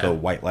 Yeah. So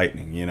White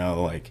Lightning,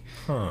 and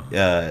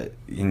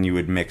you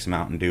would mix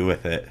Mountain Dew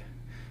with it.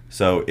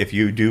 So if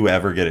you do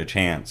ever get a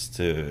chance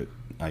to,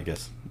 I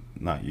guess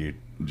not you,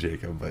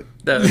 Jacob, but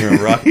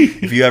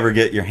if you ever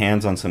get your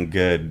hands on some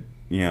good,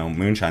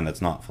 moonshine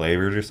that's not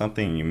flavored or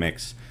something, and you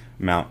mix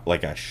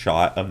like a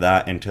shot of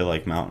that into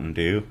like Mountain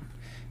Dew,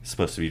 it's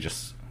supposed to be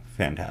just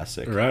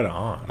fantastic. Right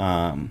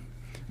on.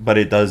 But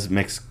it does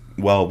mix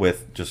well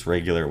with just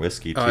regular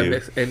whiskey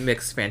too. It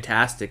mixes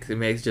fantastic. It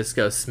makes just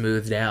go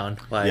smooth down.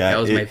 Yeah, that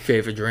was my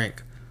favorite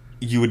drink.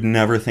 You would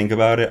never think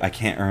about it. I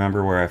can't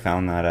remember where I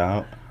found that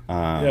out.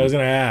 I was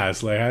gonna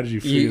ask, how did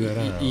you figure that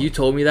out? You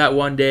told me that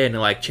one day, and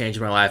it changed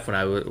my life when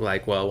I was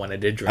when I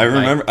did drink.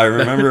 I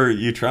remember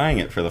you trying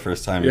it for the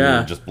first time. Yeah.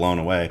 You were just blown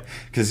away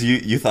because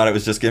you thought it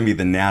was just gonna be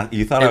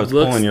you thought I was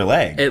pulling your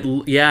leg.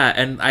 And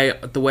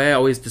the way I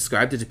always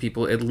described it to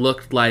people, it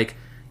looked like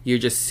you're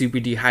just super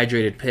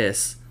dehydrated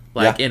piss,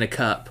 in a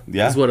cup.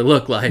 Yeah, is what it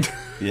looked like.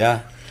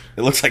 Yeah,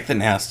 it looks like the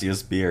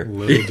nastiest beer.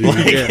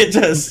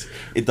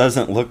 It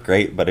doesn't look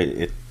great, but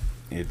it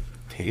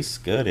tastes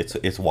good.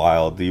 It's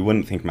wild. You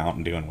wouldn't think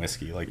Mountain Dew and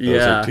whiskey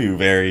those are two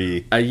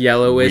very a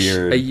yellowish,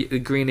 weird. a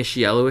greenish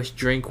yellowish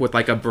drink with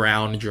a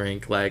brown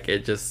drink. Yeah,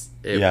 it's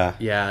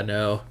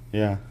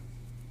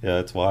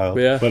wild.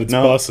 Yeah, but it's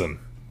bussin'.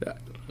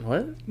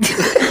 What?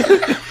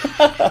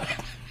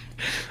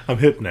 I'm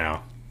hip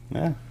now.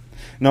 Yeah.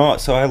 No,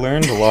 so I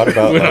learned a lot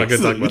about. We're not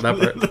gonna talk about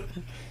that part.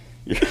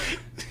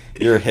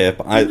 You're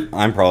hip.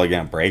 I'm probably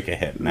gonna break a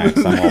hip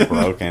next. I'm all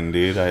broken,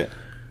 dude.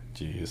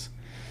 Jeez.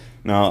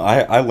 No,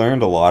 I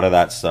learned a lot of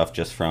that stuff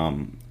just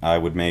from, I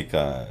would make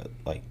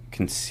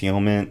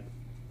concealment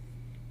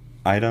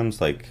items,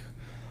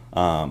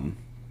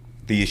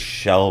 these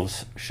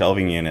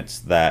shelving units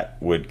that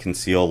would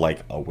conceal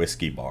a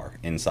whiskey bar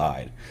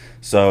inside.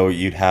 So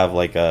you'd have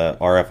a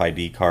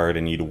RFID card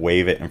and you'd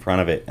wave it in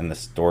front of it and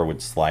the door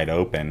would slide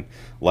open.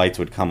 Lights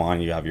would come on,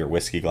 you have your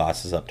whiskey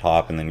glasses up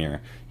top and then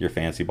your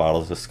fancy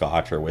bottles of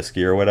scotch or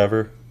whiskey or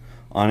whatever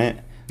on it.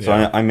 So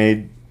I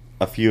made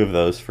a few of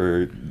those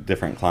for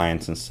different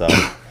clients and stuff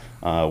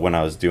when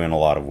I was doing a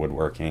lot of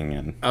woodworking.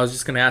 And I was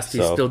just going to ask, do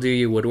you still do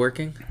your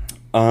woodworking?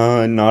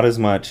 Not as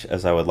much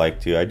as I would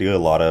like to. I do a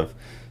lot of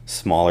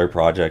smaller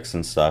projects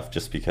and stuff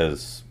just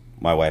because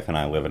my wife and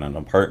I live in an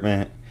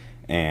apartment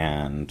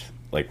and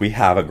we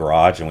have a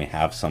garage and we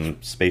have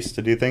some space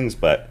to do things,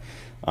 but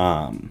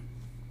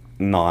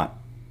not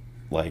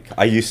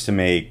I used to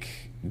make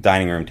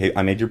dining room table.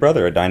 I made your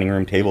brother a dining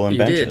room table and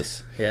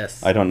benches. Did.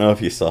 Yes. I don't know if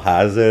he still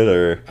has it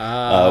or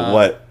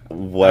what.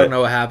 I don't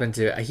know what happened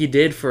to it. He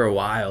did for a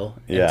while.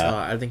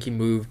 Yeah. I think he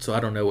moved, so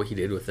I don't know what he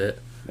did with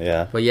it.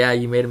 Yeah. But yeah,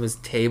 you made him his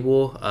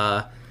table.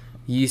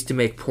 You used to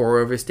make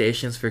pour-over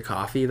stations for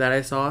coffee that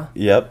I saw.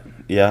 Yep.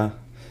 Yeah.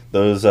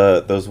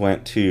 Those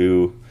went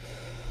to.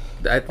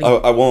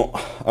 I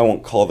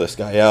won't call this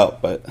guy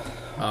out, but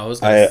I was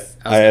gonna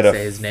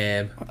say his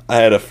name. I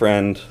had a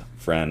friend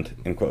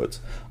in quotes,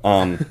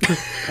 an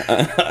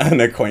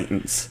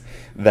acquaintance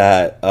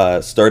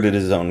that started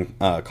his own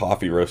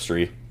coffee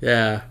roastery.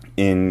 Yeah.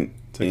 In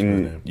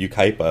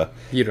Ukaipa.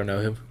 You don't know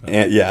him.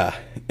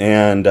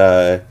 And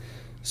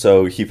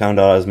so he found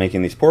out I was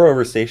making these pour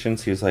over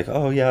stations. He was like,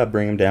 "Oh yeah,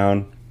 bring them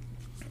down,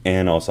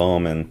 and I'll sell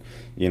them, and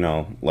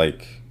we'll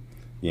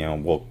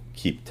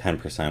keep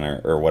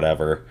 10% or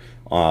whatever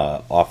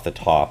off the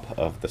top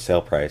of the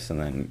sale price,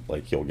 and then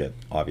you'll get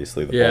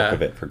obviously the bulk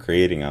of it for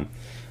creating them."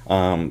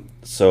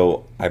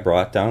 So I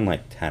brought down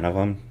 10 of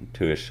them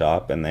to his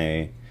shop, and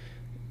they,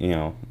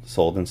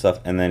 sold and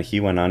stuff. And then he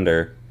went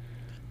under,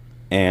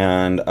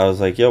 and I was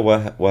like, "Yo,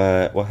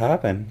 what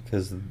happened?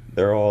 Because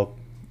they're all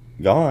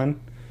gone.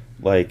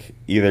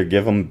 Either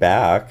give them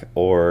back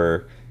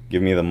or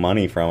give me the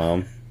money from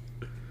them."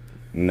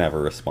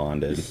 Never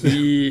responded.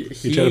 He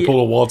tried to pull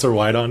a Walter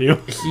White on you.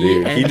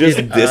 He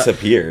just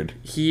disappeared.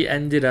 He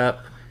ended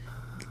up,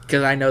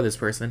 because I know this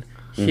person.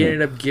 He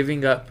ended up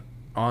giving up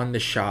on the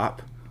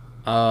shop.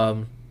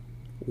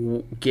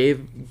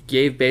 Gave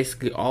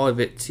basically all of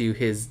it to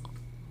his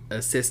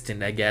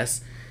assistant, I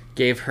guess.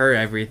 Gave her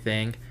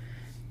everything.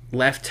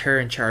 Left her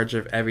in charge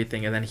of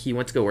everything, and then he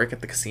went to go work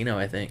at the casino,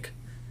 I think.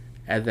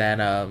 And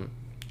then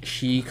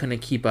she couldn't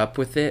keep up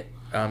with it,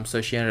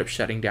 so she ended up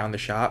shutting down the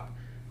shop.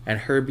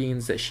 And her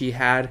beans that she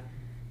had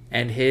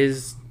and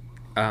his,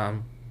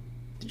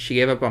 she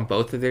gave up on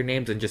both of their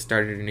names and just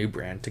started a new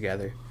brand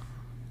together.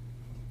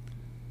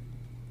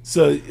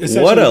 So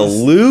What a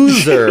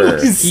loser!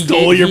 He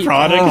stole your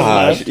product. And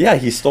Gosh. left. Yeah,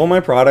 he stole my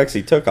products.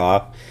 He took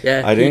off.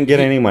 Yeah, I didn't get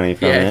any money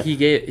from it.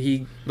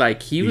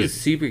 He was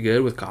super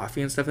good with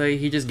coffee and stuff like that.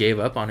 He just gave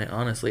up on it,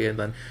 honestly.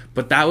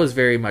 But that was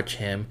very much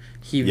him.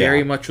 He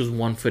very much was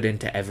 1 foot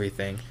into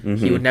everything.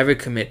 He would never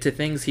commit to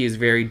things. He was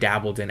very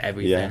dabbled in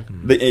everything.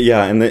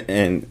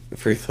 And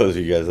for those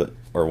of you guys that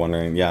are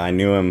wondering, I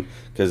knew him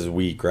because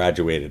we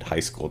graduated high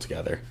school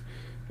together,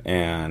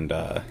 and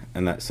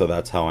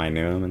that's how I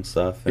knew him and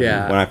stuff. And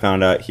when I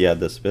found out he had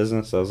this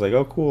business, I was like,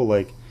 oh, cool,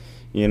 like,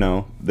 you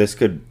know, this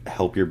could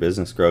help your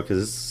business grow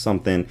because it's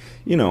something,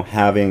 you know,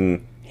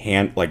 having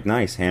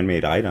nice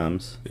handmade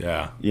items.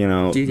 Yeah. You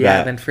know, dude.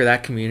 Yeah, and for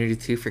that community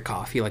too, for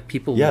coffee, like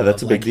people. Yeah,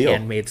 that's a big deal.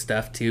 Handmade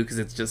stuff too, because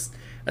it's just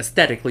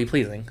aesthetically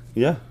pleasing.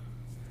 Yeah.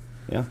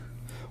 Yeah.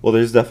 Well,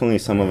 there's definitely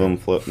some of them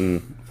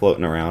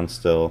floating around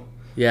still.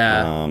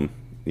 Yeah.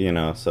 You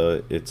know,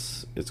 so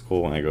it's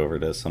cool when I go over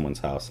to someone's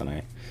house and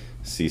I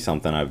see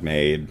something I've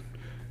made,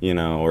 you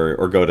know,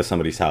 or go to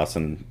somebody's house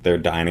and their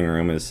dining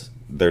room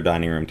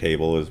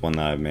table is one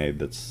that I've made.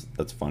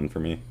 That's fun for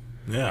me.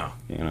 Yeah.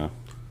 You know.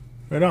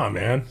 Right on,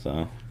 man.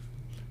 So,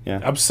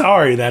 yeah. I'm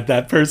sorry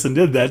that person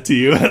did that to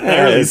you.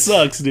 That really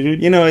sucks,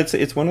 dude. You know,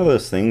 it's one of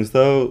those things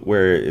though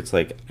where it's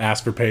like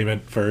ask for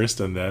payment first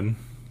and then,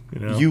 you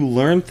know. You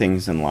learn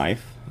things in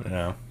life.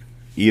 Yeah.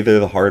 Either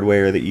the hard way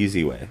or the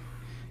easy way.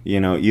 You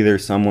know, either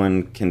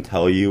someone can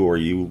tell you or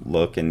you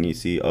look and you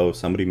see, oh,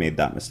 somebody made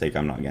that mistake,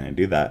 I'm not going to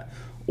do that.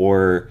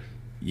 Or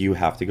you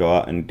have to go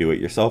out and do it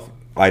yourself,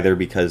 either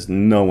because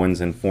no one's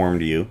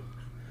informed you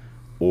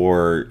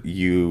or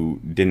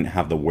you didn't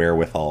have the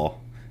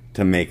wherewithal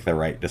to make the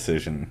right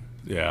decision.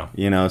 Yeah.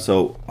 You know,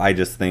 so I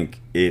just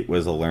think it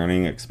was a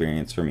learning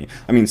experience for me.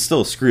 I mean,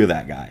 still screw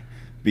that guy.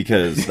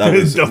 Because that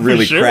was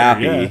really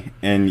crappy,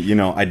 and you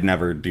know I'd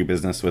never do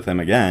business with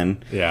him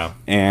again. Yeah,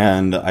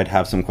 and I'd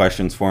have some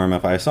questions for him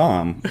if I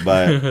saw him.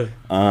 But with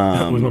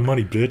my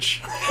money,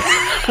 bitch.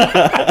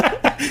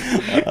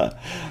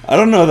 I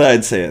don't know that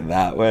I'd say it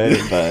that way,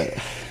 but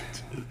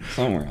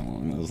somewhere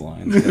along those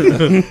lines.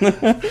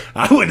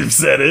 I wouldn't have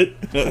said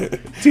it.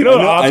 Do you know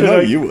how often I know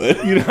you would.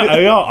 You know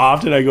how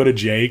often I go to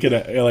Jake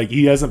and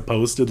he hasn't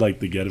posted like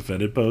the Get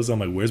Offended post. I'm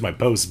like, where's my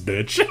post,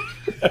 bitch?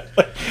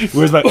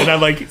 Where's my? And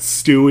I'm like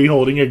Stewie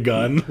holding a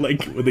gun,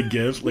 like with a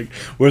gift. Like,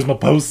 where's my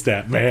post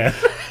at, man?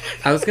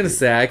 I was gonna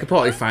say I could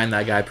probably find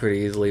that guy pretty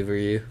easily for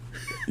you.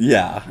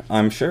 Yeah,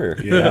 I'm sure.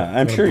 Yeah,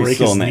 I'm sure he's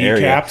still in the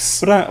area.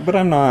 But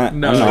I'm not.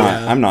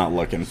 I'm not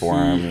looking for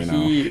him. You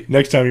know.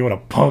 Next time you want a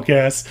punk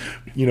ass,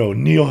 you know,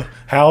 Neil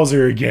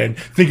Hauser again,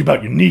 think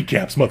about your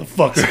kneecaps,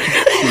 motherfucker.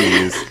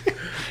 Jeez.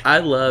 I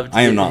loved.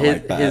 I am not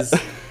like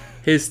that.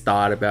 His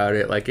thought about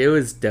it, like, it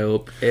was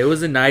dope. It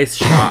was a nice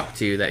shop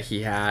too that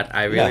he had.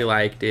 I really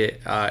liked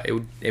it.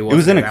 It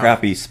was in a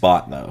crappy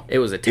spot though. It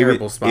was a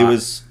terrible spot. It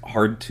was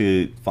hard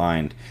to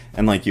find,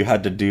 and like you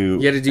had to do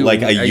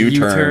like a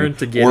U-turn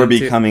to get or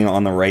be coming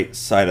on the right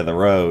side of the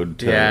road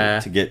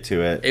to get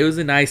to it. It was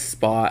a nice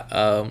spot.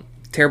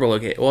 Terrible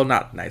location. Well,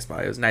 not a nice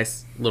spot. It was a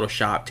nice little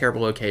shop.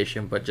 Terrible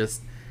location, but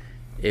just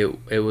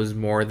it was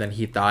more than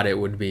he thought it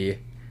would be,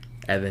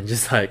 and then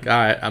just like, all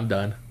right, I'm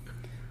done.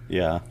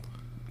 Yeah.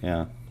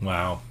 Yeah.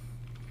 Wow.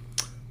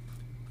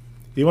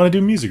 You want to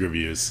do music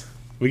reviews?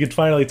 We could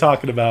finally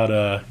talking about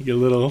your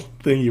little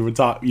thing you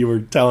were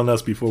telling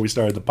us before we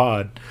started the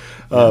pod.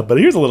 But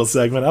here's a little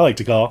segment I like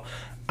to call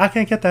 "I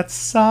Can't Get That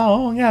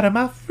Song Out of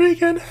My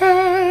Freaking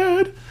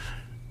Head."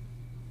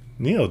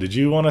 Neil, did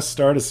you want to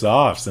start us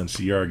off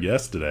since you're our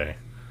guest today?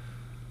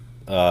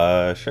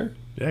 Sure.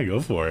 Yeah,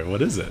 go for it.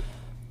 What is it?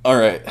 All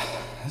right.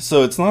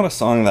 So it's not a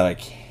song that I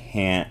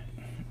can't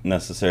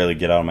necessarily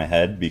get out of my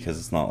head because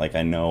it's not like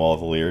I know all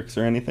the lyrics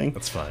or anything.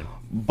 That's fine.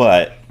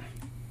 But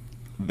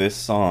this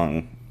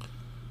song,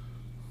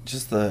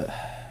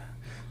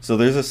 so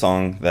there's a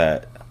song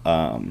that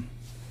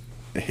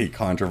a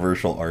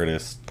controversial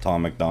artist,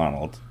 Tom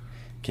MacDonald,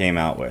 came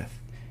out with,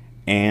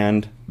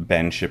 and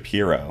Ben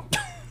Shapiro,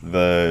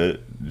 the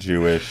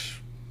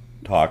Jewish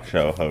talk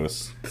show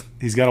host.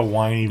 He's got a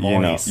whiny voice. You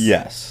know,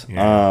 yes.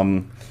 Yeah.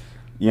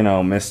 You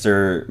know,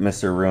 Mr.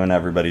 Ruin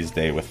Everybody's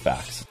Day with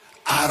Facts.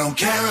 I don't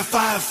care if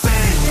I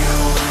offend you.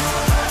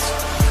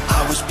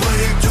 I was put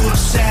here to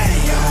upset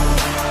you.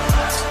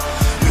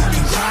 You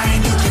can cry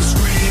and you can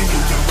scream.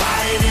 You can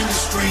riot in the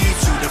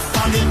streets. You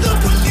defunded the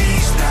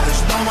police. Now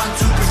there's no one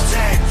to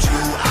protect you.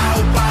 I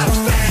hope I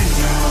offend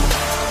you.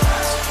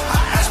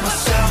 I ask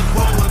myself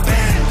what would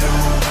Ben do.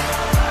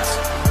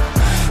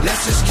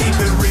 Let's just keep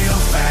it real,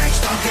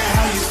 facts. Don't care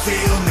how you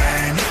feel,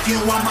 man. If you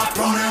want my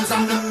pronouns,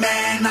 I'm the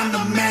man. I'm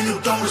the man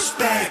who don't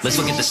respect. Let's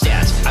look at the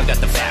stats. I've got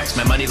the facts.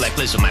 My money like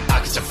Lizzo, my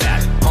pockets are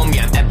fat.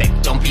 Homie, I'm epic.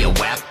 Don't be a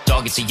wap.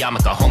 Dog, it's a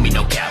yarmulke. Homie,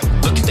 no cap.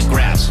 Look at the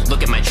graphs.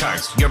 Look at my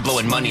charts. You're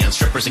blowing money on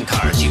strippers and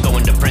cars. You go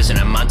into prison.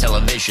 I'm on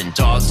television.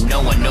 Dogs,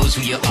 no one knows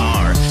who you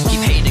are.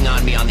 Keep hating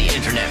on me on the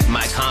internet.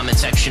 My comment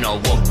section all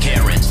woke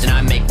Karens. And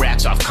I make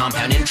racks off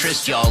compound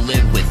interest. Y'all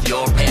live with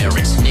your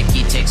parents.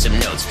 Nikki, take some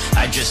notes.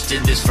 I just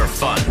did this for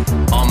fun.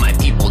 All my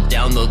people,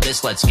 download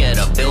this. Let's get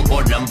a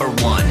Billboard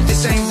 #1.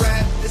 This ain't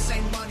rap. This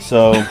ain't money.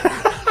 So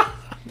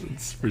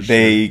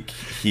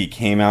He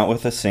came out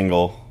with a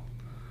single.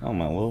 Oh,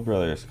 my little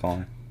brother is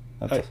calling.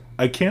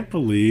 I can't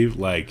believe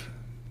like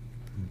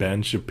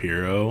Ben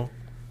Shapiro,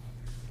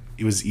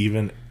 he was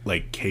even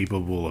like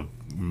capable of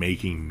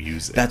making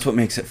music. That's what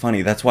makes it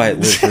funny. That's why it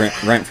lives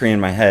rent free in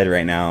my head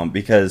right now.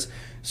 Because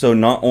so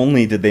not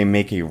only did they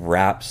make a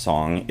rap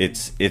song,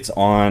 it's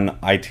on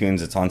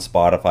iTunes, it's on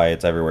Spotify,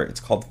 it's everywhere. It's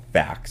called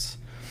Facts.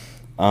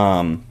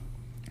 But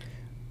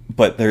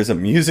there's a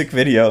music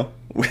video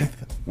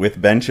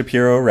with Ben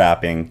Shapiro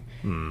rapping,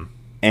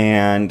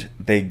 and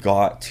they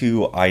got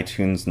to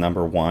iTunes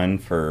 #1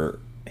 for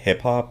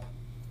hip hop,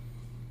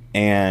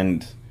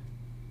 and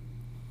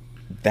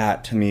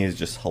that to me is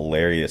just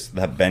hilarious.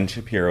 That Ben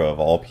Shapiro of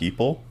all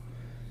people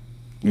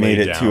made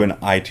it to an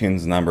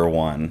iTunes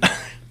 #1.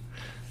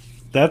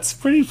 That's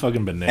pretty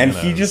fucking bananas.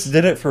 And he just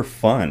did it for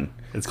fun.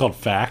 It's called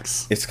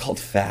Facts. It's called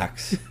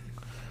Facts.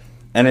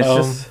 And it's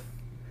just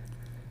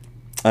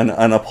an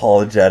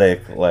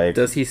unapologetic, like...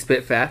 Does he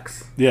spit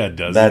facts? Yeah, it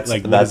does. That's,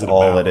 like, that's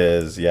all it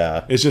is,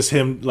 yeah. It's just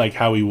him, like,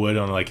 how he would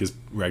on, like, his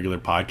regular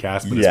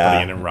podcast, but it's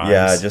putting it in rhymes.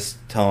 Yeah, just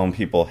telling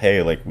people,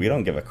 hey, like, we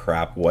don't give a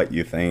crap what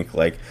you think.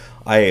 Like,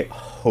 I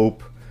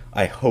hope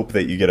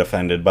that you get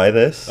offended by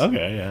this.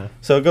 Okay, yeah.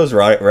 So it goes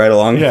right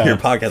along with your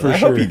podcast. I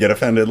hope sure. you get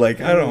offended. Like,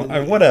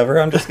 whatever.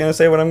 I'm just gonna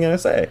say what I'm gonna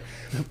say.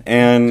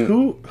 And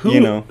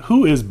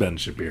who is Ben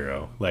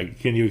Shapiro? Like,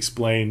 can you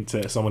explain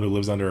to someone who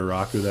lives under a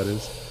rock who that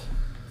is?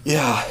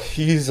 Yeah,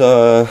 he's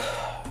I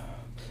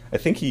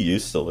think he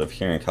used to live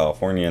here in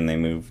California, and they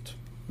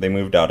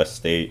moved out of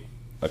state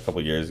a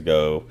couple years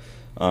ago.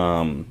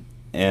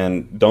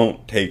 And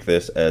don't take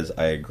this as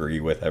I agree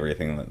with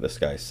everything that this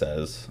guy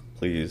says,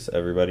 please,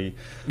 everybody.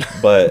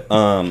 But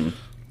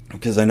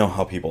because I know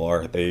how people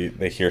are, they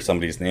hear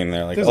somebody's name,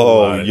 they're like,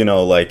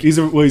 like he's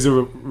a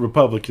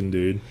Republican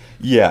dude.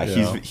 Yeah,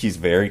 he's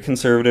very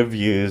conservative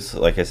views.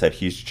 Like I said,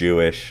 he's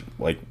Jewish.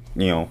 Like,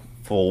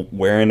 full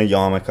wearing a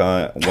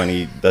yarmulke when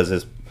he does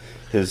his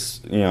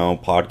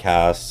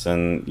podcasts,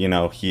 and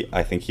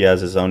I think he has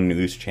his own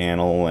news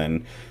channel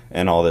and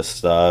all this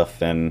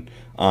stuff, and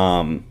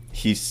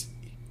he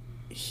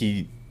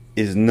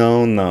is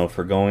known though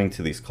for going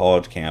to these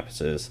college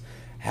campuses,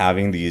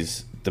 having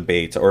these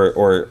debates,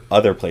 or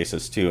other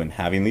places too, and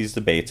having these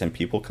debates, and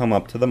people come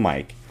up to the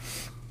mic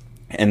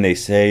and they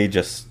say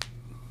just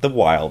the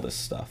wildest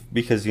stuff,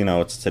 because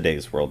it's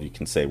today's world. You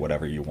can say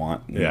whatever you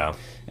want,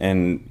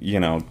 and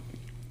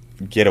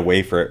get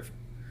away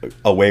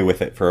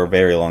with it for a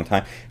very long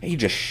time. And he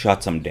just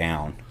shuts them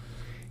down.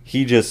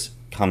 He just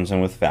comes in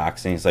with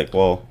facts, and he's like,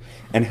 well,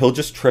 and he'll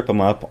just trip them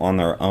up on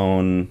their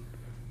own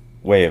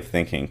way of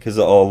thinking, because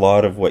a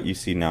lot of what you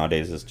see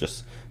nowadays is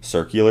just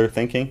circular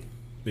thinking.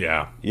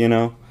 Yeah.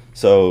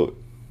 So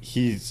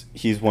he's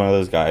one of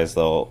those guys.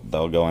 They'll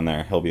go in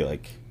there. He'll be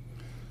like,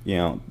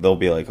 they'll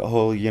be like,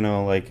 oh,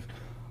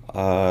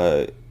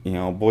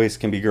 boys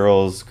can be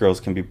girls, girls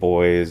can be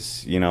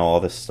boys, all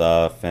this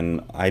stuff,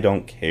 and I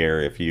don't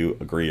care if you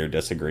agree or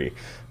disagree.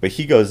 But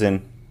he goes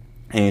in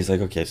and he's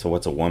like, okay, so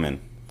what's a woman?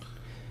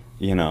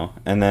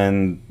 And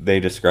then they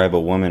describe a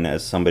woman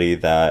as somebody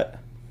that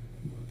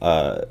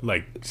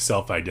like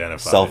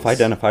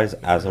self-identifies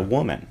as a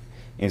woman.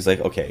 And he's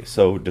like, okay,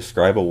 so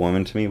describe a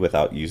woman to me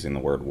without using the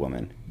word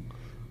woman.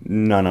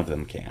 None of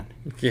them can.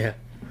 Yeah.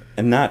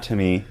 And that to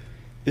me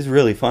is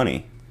really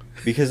funny,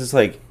 because it's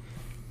like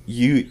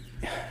you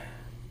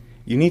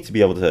need to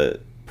be able to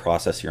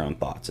process your own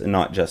thoughts and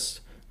not just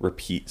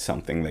repeat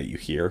something that you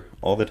hear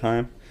all the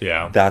time.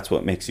 Yeah. That's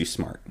what makes you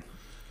smart.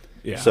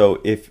 Yeah.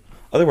 So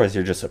otherwise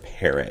you're just a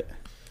parrot.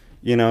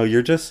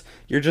 You're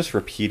just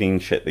repeating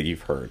shit that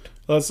you've heard.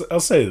 I'll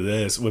say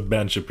this with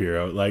Ben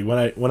Shapiro. Like,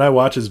 when I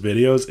watch his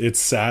videos, it's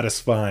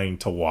satisfying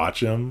to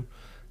watch him,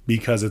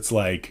 because it's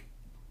like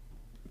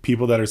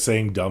people that are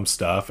saying dumb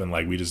stuff and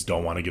like we just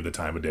don't want to give the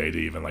time of day to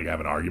even like have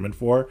an argument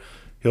for.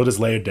 He'll just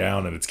lay it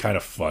down, and it's kind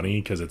of funny,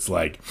 because it's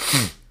like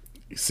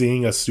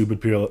seeing a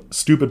stupid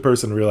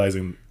person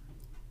realizing,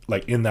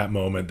 like, in that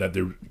moment that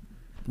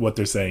what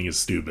they're saying is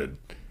stupid.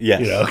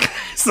 Yes.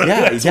 So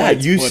yeah.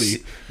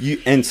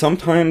 You and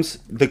sometimes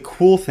the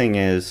cool thing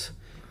is,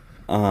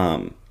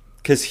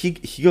 because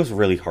he goes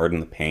really hard in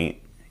the paint.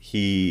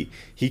 He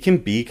can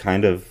be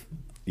kind of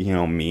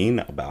mean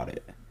about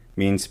it,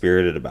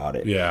 mean-spirited about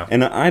it. Yeah.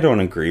 And I don't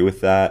agree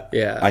with that.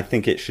 Yeah. I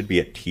think it should be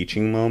a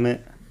teaching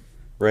moment,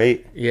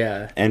 right?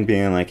 Yeah. And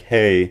being like,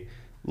 hey,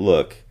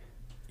 look,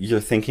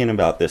 you're thinking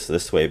about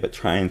this way, but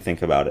try and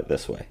think about it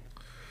this way.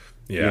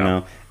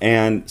 Yeah.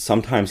 And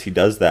sometimes he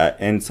does that,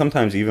 and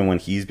sometimes even when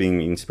he's being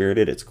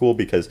mean-spirited, it's cool,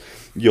 because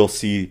you'll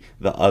see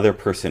the other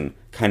person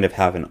kind of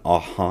have an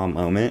aha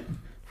moment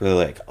where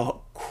they're like,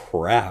 oh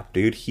crap,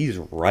 dude, he's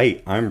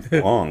right, I'm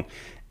wrong,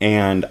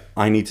 and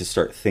I need to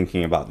start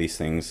thinking about these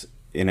things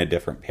in a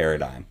different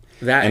paradigm.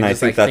 That, and I just,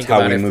 think like, that's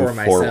how we move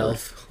forward.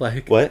 Myself.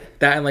 Like, what?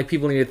 That, and like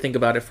people need to think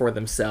about it for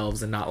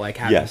themselves and not like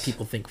having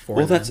people think for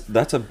them. Well,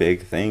 that's a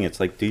big thing.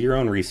 It's like, do your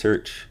own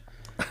research.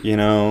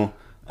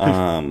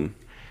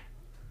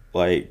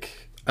 Like,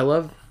 I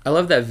love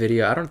that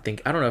video. I don't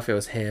know if it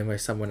was him or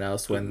someone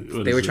else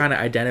when they were trying to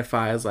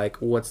identify as like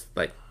what's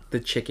like the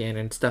chicken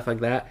and stuff like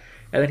that.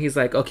 And then he's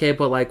like, okay,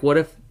 but like, what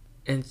if?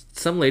 And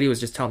some lady was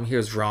just telling me he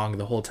was wrong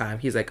the whole time.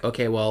 He's like,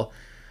 okay, well,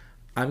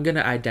 I'm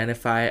gonna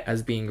identify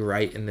as being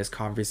right in this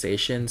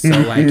conversation. So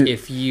like,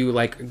 if you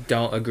like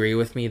don't agree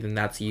with me, then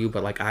that's you.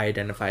 But like, I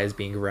identify as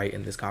being right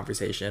in this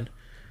conversation.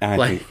 And I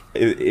Like,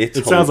 think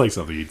It sounds like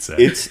something you'd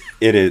say.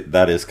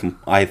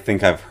 I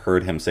think I've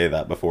heard him say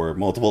that before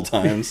multiple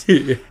times.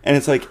 Yeah. And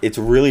it's like, it's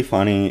really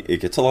funny.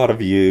 It gets a lot of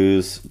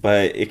views,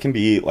 but it can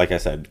be, like I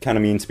said, kind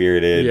of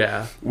mean-spirited.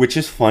 Yeah. Which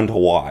is fun to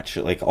watch.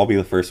 Like, I'll be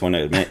the first one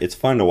to admit, it's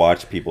fun to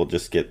watch people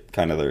just get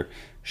kind of their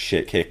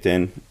shit kicked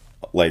in,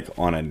 like,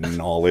 on a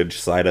knowledge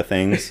side of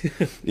things.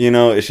 You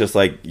know, it's just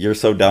like, you're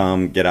so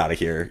dumb, get out of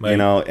here. Like, you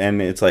know,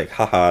 and it's like,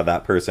 haha,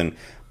 that person.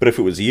 But if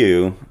it was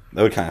you,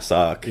 that would kind of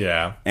suck.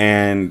 Yeah.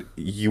 And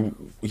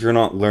you're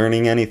not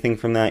learning anything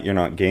from that. You're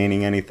not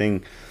gaining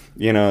anything.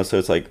 You know, so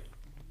it's like,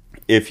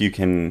 if you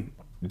can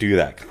do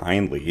that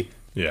kindly,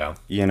 Yeah.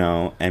 you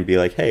know, and be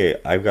like, hey,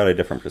 I've got a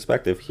different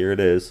perspective. Here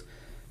it is.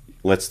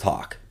 Let's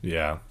talk.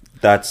 Yeah.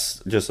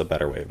 That's just a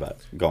better way of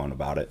going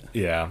about it.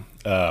 Yeah.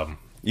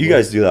 You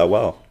guys do that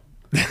well.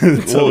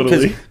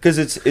 Totally. Because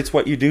it's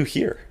what you do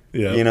here.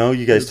 Yeah. You know,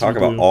 you guys Yes, talk we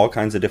about do. all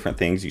kinds of different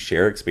things. You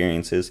share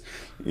experiences.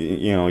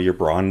 You know, you're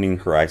broadening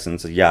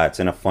horizons. Yeah, it's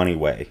in a funny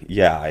way.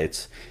 Yeah,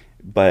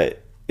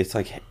 but it's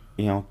like,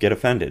 you know, get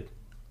offended.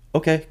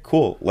 Okay,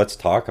 cool. Let's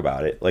talk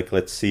about it. Like,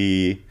 let's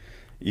see,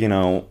 you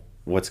know,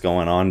 what's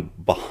going on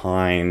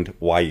behind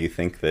why you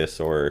think this,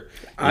 or,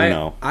 you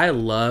know. I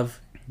love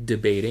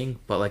debating,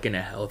 but like in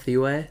a healthy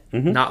way.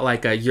 Mm-hmm. Not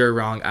like a you're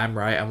wrong, I'm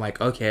right. I'm like,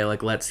 okay,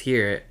 like let's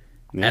hear it.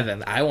 Yeah. And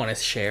then I want to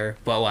share,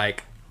 but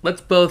like,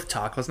 let's both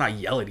talk. Let's not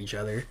yell at each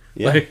other.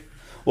 Yeah. Like,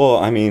 Well,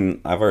 I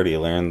mean, I've already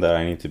learned that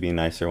I need to be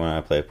nicer when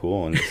I play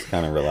pool and just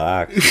kind of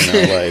relax. You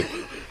know, like.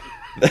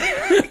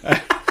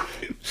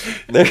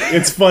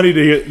 It's funny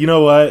to hear. You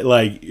know what?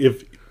 Like,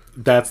 if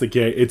that's the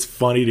case, it's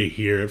funny to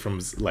hear it from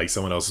like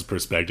someone else's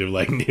perspective.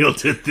 Like, Neil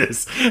did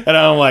this, and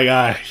I'm like,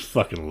 I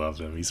fucking love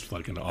him. He's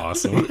fucking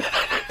awesome.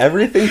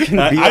 Everything can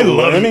be I a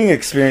love learning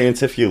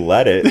experience if you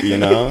let it, you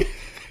know?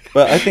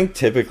 But I think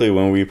typically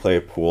when we play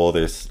pool,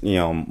 there's, you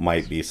know,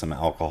 might be some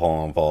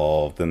alcohol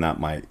involved, and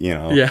that might, you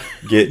know, Yeah.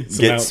 get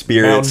Mount-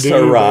 spirits Mountain to Dew,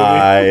 baby.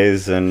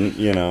 rise, and,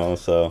 you know,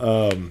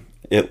 so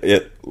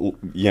it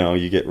you know,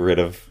 you get rid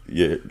of,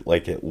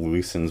 like, it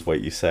loosens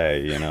what you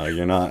say, you know?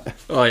 You're not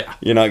yeah.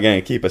 going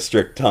to keep a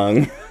strict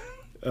tongue.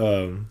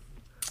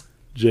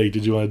 Jake,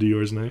 did you want to do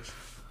yours next?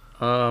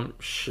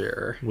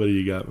 Sure. What do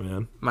you got,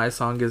 man? My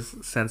song is,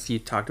 since you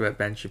talked about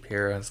Ben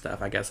Shapiro and stuff,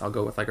 I guess I'll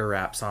go with like a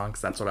rap song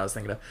because that's what I was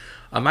thinking of.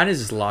 Mine is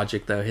just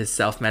Logic, though. His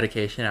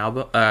Self-Medication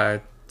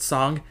album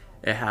song.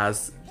 It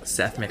has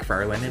Seth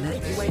MacFarlane in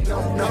it.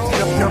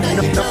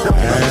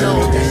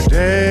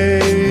 Today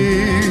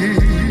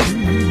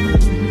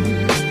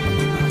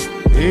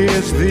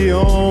is the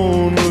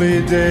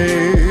only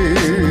day,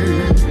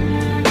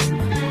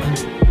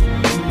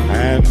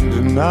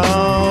 and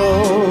now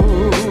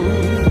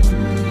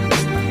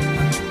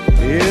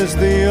is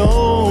the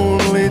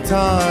only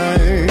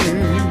time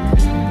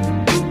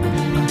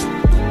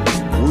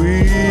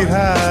we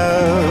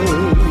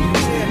have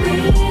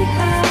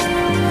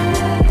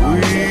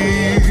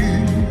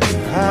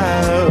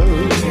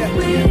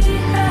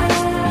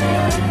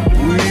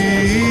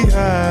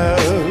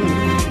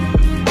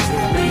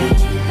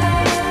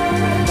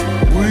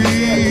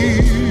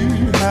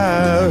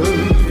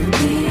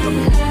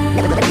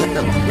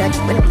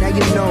Now you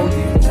know.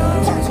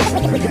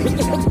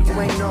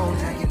 You ain't know.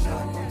 Now you know.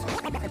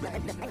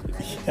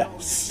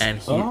 Yes. And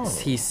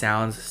he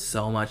sounds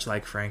so much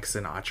like Frank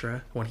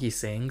Sinatra when he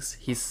sings.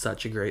 He's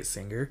such a great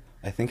singer.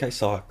 I think I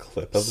saw a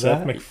clip of Seth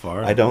that.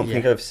 MacFarlane. I don't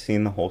think Yeah. I've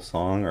seen the whole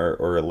song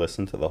or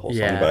listened to the whole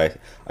Yeah. song, but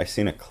I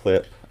seen a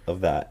clip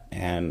of that,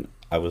 and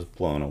I was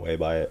blown away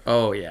by it.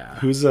 Oh, yeah.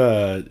 Who's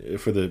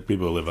for the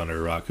people who live under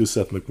a rock? Who's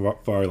Seth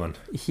MacFarlane?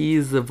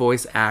 He's the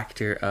voice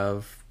actor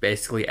of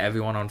basically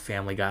everyone on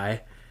Family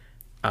Guy.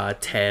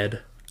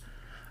 Ted.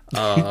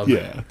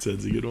 Yeah,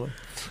 Ted's a good one.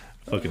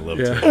 Fucking love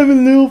Yeah. Ted. I'm a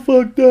little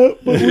fucked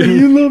up, but will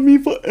you love me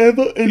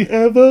forever and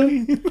ever?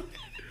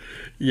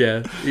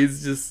 Yeah,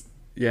 he's just...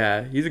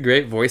 Yeah, he's a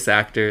great voice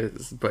actor,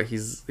 but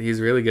he's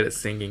really good at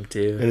singing,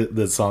 too.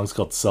 The song's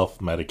called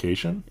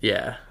Self-Medication.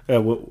 Yeah.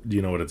 What do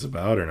you know what it's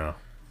about or no?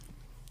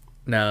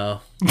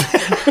 No.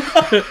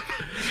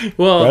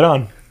 Well, Right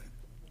on.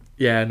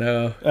 yeah,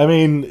 no. I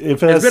mean,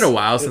 It's been a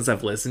while since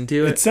I've listened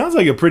to It it. sounds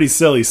like a pretty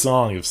silly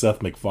song if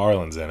Seth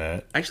MacFarlane's in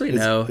it. Actually,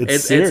 no. it's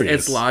It's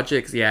serious.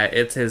 Logic's. Yeah,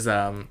 it's his.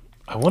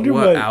 I wonder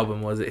what what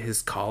album was it?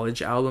 His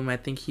college album, I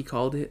think he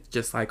called it.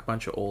 Just like a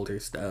bunch of older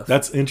stuff.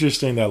 That's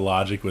interesting that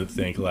Logic would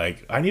think,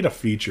 like, I need a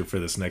feature for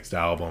this next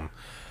album.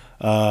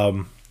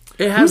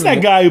 It has Who's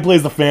that guy who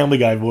plays the Family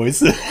Guy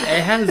voice? It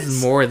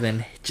has more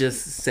than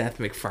just Seth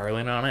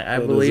MacFarlane on it, I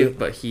does believe, it?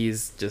 but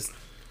he's just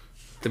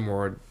the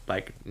more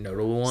like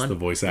notable one. the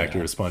voice actor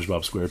of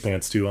SpongeBob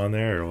SquarePants 2 on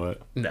there, or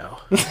what? No.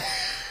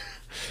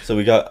 So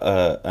we got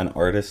an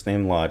artist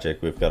named Logic.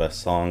 We've got a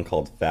song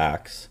called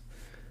Facts.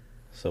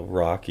 So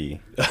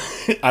Rocky.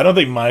 I don't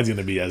think mine's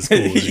gonna be as cool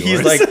as yours.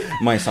 He's like,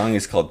 my song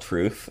is called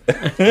Truth.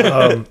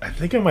 I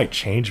think I might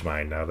change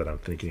mine now that I'm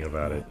thinking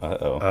about it.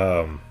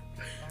 Uh-oh.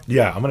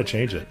 Yeah, I'm gonna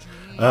change it.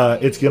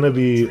 It's gonna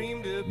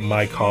be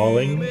My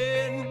Calling.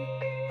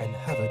 And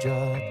have a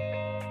job.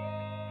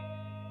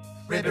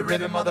 Ribbit,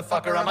 ribbit,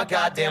 motherfucker, I'm a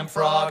goddamn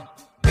frog.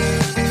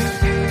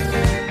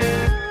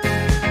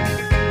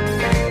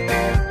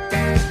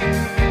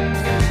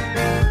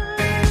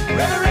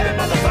 Ribbit, ribbit,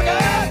 motherfucker!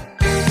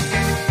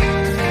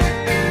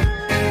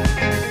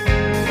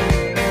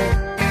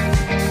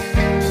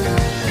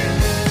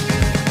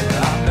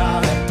 I'm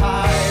not a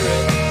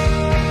pirate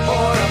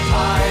or a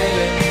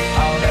pilot.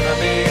 I'll never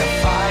be a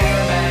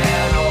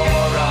fireman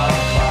or a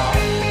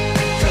clown.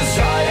 'Cause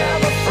I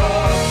am a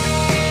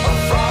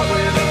frog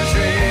with a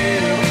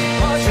dream.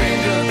 A dream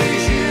to be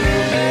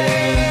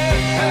human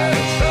and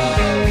a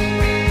child.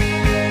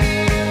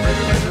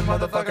 Ribbit, ribbit,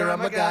 motherfucker,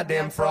 I'm a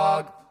goddamn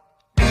frog.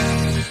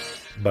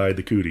 By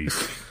the Cooties.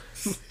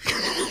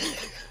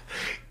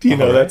 Do you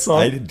know that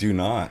song? I do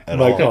not at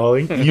My all.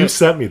 Calling. You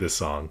sent me this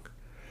song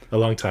a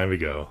long time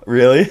ago.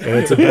 Really? And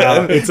it's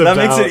about that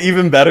makes it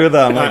even better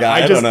though. I'm like,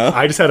 I don't know.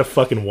 I just had to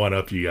fucking one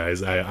up you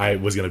guys. I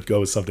was gonna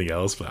go with something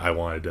else, but I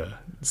wanted to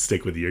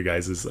stick with your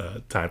guys'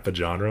 type of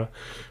genre.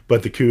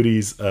 But the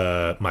Cooties,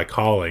 My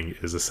Calling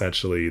is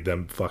essentially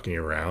them fucking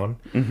around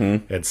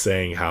and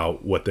saying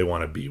what they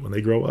want to be when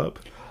they grow up.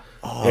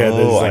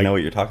 Oh, I know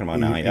what you're talking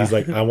about now. Yeah. He's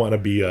like, I want to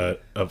be a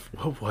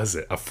what was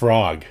it? A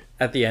frog.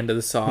 At the end of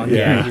the song,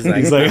 Yeah. he's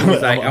like,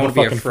 I want to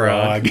be a fucking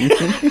frog.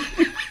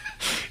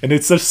 And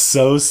it's just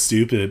so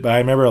stupid. But I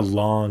remember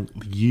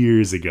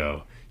years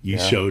ago, you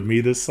showed me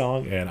this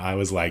song, and I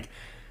was like,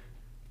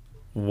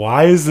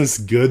 why is this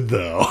good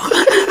though?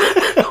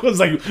 I was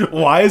like,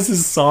 why is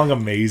this song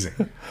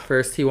amazing?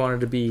 First, he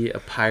wanted to be a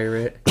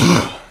pirate,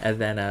 and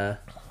then a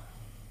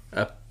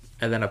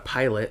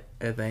pilot,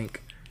 I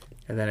think,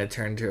 and then it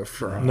turned to a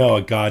frog. No,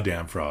 a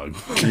goddamn frog.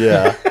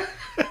 Yeah.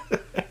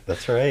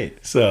 That's right.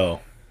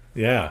 So,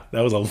 yeah,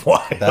 that was a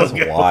wild. That's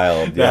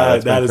wild. Yeah,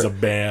 that is a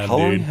band, How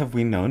long dude. have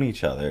we known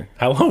each other?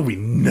 How long have we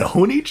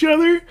known each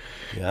other?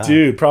 Yeah.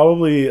 Dude,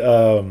 probably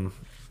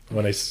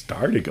when I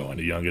started going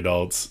to young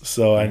adults.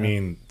 So, I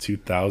mean,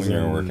 2000.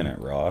 When you were working at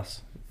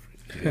Ross.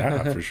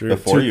 Yeah, for sure.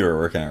 Before you were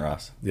working at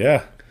Ross.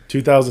 Yeah,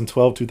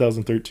 2012,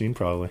 2013,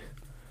 probably.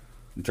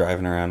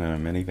 Driving around in a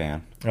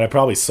minivan. And I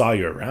probably saw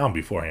you around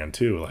beforehand,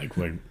 too. Like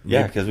when,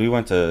 Yeah, because we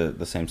went to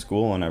the same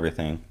school and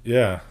everything.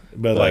 Yeah,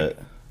 but like,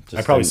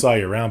 just I probably didn't- saw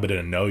you around, but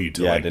didn't know you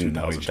till Yeah, like didn't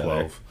know each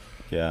other. 2012.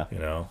 Yeah. You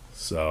know,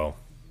 so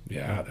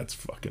yeah, that's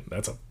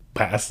a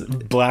blast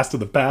of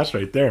the past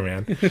right there,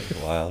 man.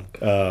 Wild.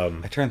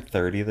 I turned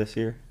 30 this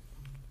year.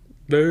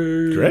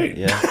 Great.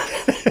 Yeah.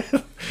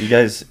 You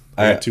guys,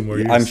 got 2 more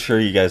years. I'm sure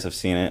you guys have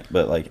seen it,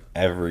 but like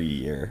every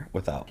year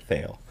without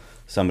fail,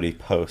 somebody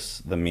posts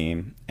the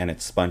meme and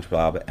it's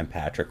SpongeBob and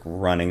Patrick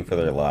running for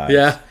their lives.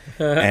 Yeah.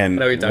 And I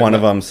know what you're talking one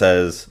of about. them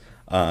says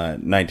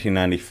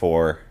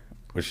 1994,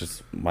 which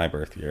is my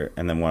birth year,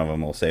 and then one of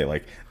them will say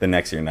like the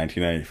next year,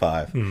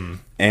 1995.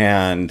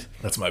 And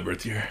That's my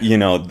birth year. you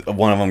know,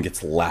 one of them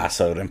gets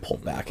lassoed and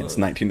pulled back, and it's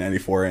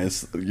 1994, and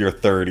it's your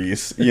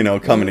 30s, you know,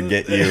 coming to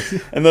get you.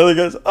 And the other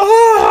goes,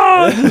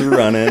 ah,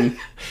 running.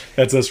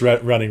 That's us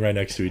running right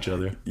next to each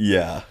other.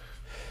 Yeah.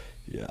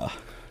 Yeah.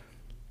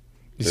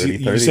 You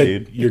 30, said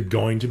dude. you're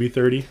going to be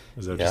 30?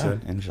 Is that what you Yeah,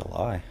 said? in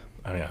July.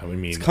 I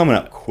mean, It's coming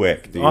up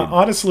quick, dude.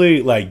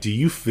 honestly, like, do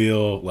you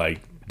feel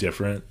like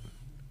different?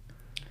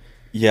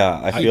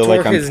 Yeah, I feel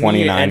like Tore I'm his knee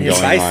 29 and his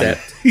going bicep.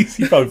 on.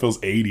 He probably feels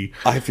 80.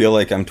 I feel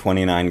like I'm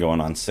 29 going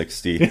on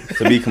 60,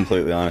 to be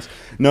completely honest.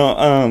 No,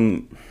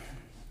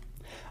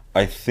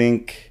 I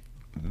think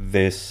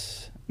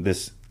this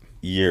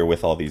year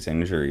with all these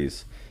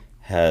injuries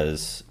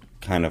has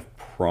kind of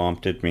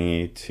prompted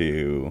me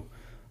to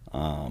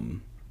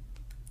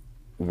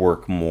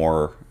work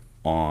more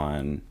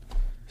on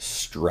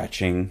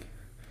stretching,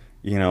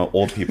 you know,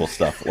 old people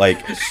stuff. Like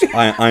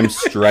I'm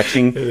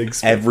stretching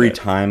every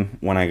time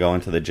when I go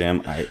into the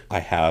gym. I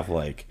have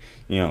like,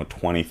 you know,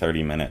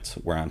 20-30 minutes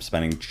where I'm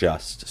spending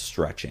just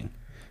stretching,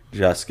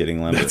 just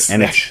getting limber.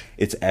 And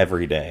it's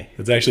every day.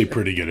 It's actually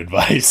pretty good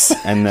advice.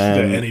 And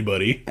then to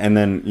anybody. And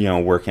then, you know,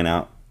 working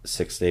out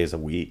 6 days a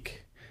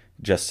week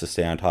just to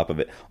stay on top of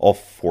it. I'll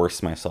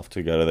force myself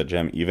to go to the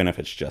gym, even if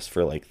it's just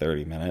for like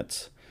 30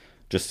 minutes,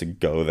 just to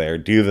go there,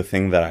 do the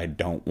thing that I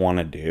don't want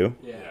to do.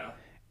 Yeah.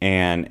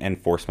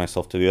 And force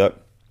myself to do that.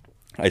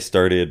 I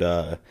started,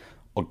 I'll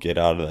get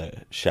out of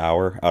the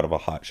shower, out of a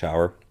hot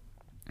shower.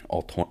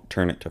 I'll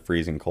turn it to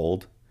freezing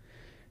cold.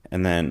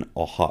 And then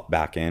I'll hop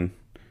back in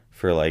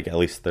for like at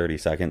least 30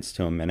 seconds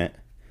to a minute.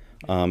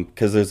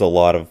 Because there's a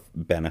lot of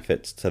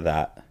benefits to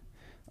that.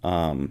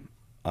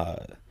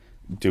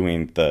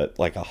 Doing the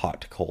like a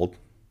hot to cold.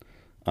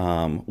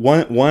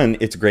 One,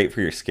 it's great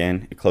for your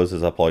skin. It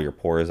closes up all your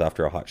pores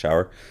after a hot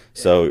shower,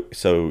 so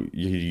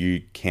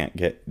you can't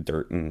get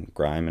dirt and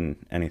grime and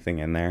anything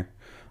in there.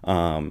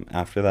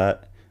 After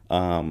that,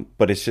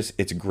 But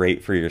it's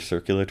great for your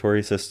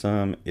circulatory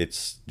system.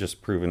 It's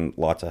just proven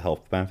lots of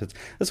health benefits.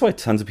 That's why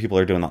tons of people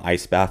are doing the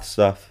ice bath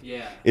stuff.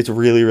 Yeah. It's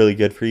really, really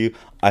good for you.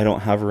 I don't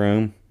have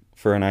room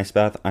for an ice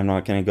bath. I'm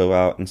not going to go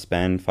out and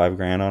spend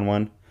 $5,000 on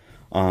one.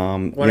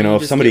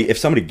 If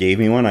somebody gave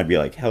me one, I'd be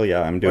like, hell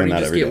yeah, I'm doing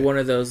that every day. Just get one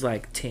of those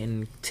like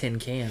tin can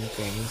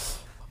things.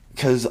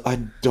 Because I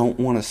don't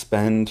want to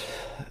spend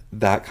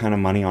that kind of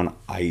money on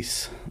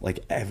ice like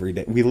every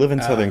day. We live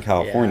in Southern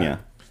California.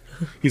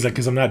 Yeah. He's like,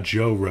 because I'm not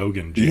Joe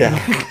Rogan. Jr.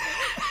 Yeah,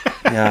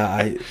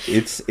 yeah.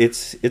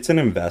 It's an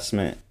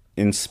investment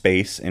in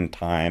space, in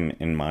time,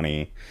 in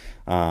money.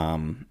 But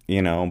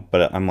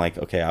I'm like,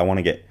 okay, I want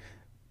to get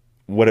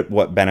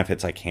what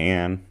benefits I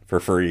can for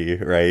free,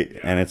 right? Yeah.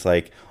 And it's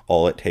like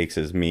all it takes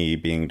is me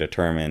being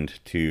determined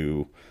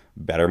to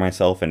better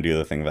myself and do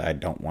the thing that I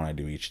don't want to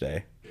do each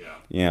day.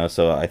 Yeah.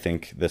 So I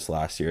think this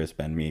last year has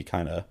been me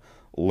kind of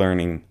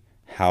learning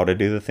how to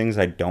do the things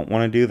I don't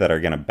want to do that are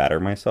going to better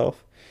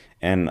myself.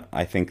 And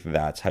I think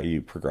that's how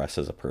you progress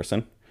as a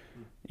person,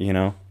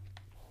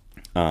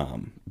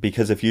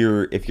 because if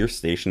you're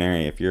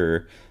stationary, if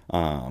you're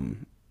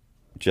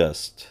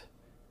just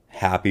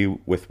happy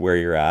with where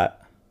you're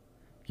at,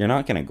 you're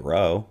not going to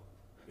grow.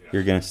 Yeah.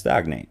 You're going to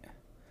stagnate.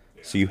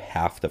 Yeah. So you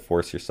have to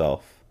force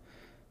yourself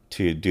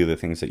to do the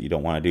things that you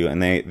don't want to do.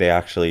 And they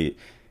actually,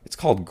 it's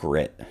called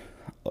grit.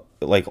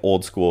 Like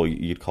old school,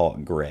 you'd call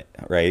it grit,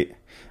 right?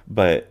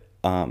 But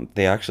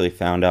they actually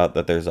found out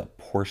that there's a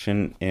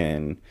portion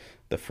in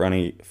the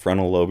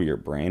frontal lobe of your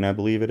brain, I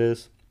believe it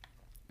is.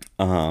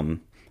 And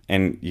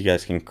you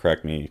guys can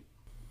correct me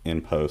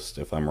in post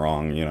if I'm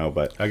wrong,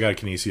 but I got a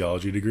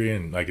kinesiology degree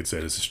and I could say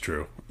this is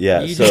true.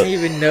 Yeah. You didn't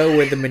even know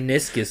where the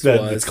meniscus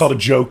was. It's called a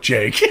joke,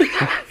 Jake.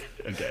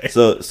 Okay.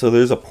 So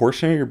there's a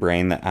portion of your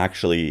brain that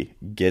actually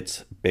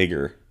gets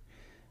bigger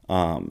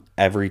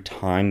every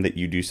time that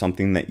you do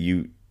something that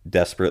you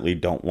desperately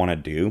don't want to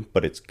do,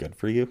 but it's good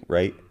for you,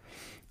 right?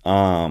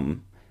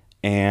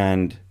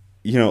 And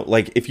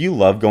like if you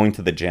love going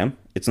to the gym,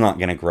 it's not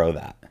going to grow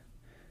that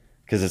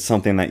because it's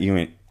something that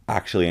you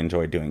actually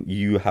enjoy doing.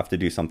 You have to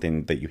do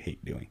something that you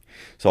hate doing.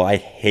 So I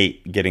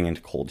hate getting into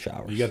cold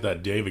showers. You got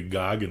that David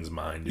Goggins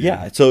mind, dude.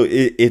 Yeah. So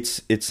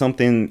it's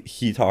something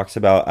he talks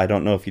about. I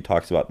don't know if he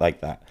talks about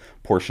like that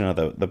portion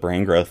of the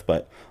brain growth,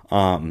 but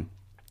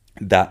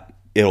that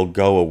it'll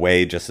go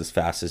away just as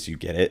fast as you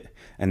get it.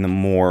 And the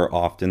more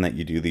often that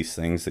you do these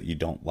things that you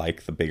don't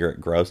like, the bigger it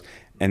grows.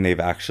 And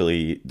they've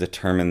actually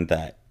determined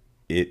that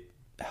it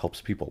helps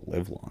people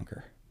live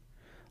longer.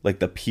 Like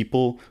the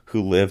people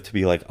who live to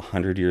be like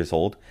 100 years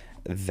old,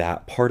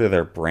 that part of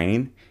their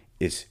brain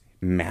is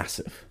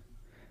massive.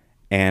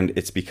 And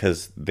it's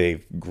because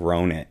they've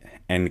grown it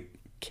and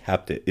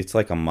kept it. It's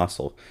like a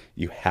muscle.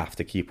 You have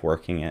to keep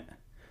working it.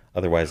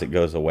 Otherwise it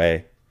goes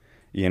away,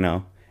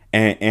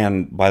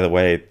 And by the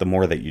way, the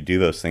more that you do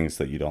those things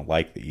that you don't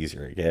like, the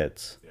easier it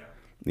gets.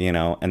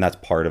 Yeah. And that's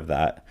part of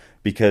that.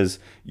 Because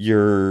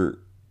you're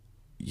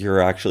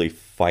actually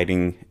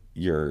fighting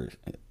to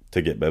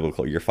get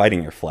biblical, you're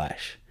fighting your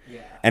flesh.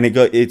 Yeah. And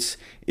it's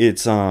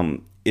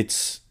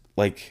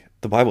like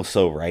the Bible's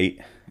so right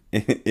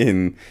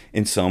in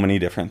so many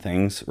different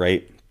things,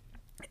 right?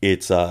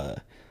 It's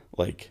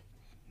like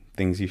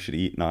things you should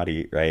eat, not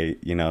eat, right?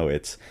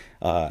 It's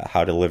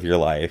how to live your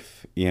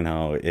life.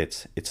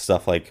 It's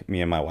stuff like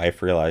me and my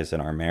wife realized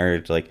in our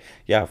marriage, like,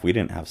 yeah, if we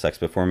didn't have sex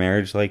before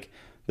marriage, like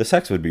the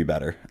sex would be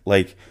better.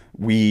 Like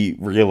we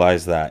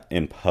realized that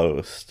in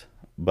post,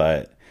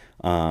 but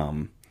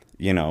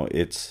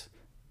it's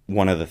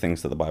one of the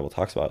things that the Bible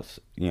talks about is,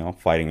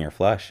 fighting your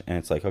flesh. And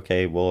it's like,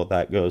 okay, well,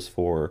 that goes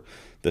for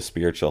the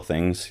spiritual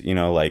things,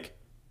 like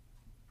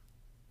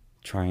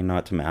trying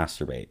not to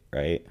masturbate,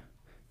 right?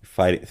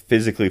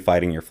 Physically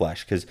fighting your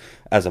flesh. Because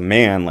as a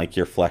man, like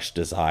your flesh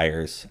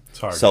desires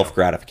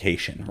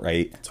self-gratification,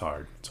 right? It's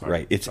hard.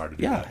 Right. It's hard to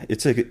do that.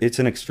 It's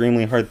an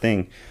extremely hard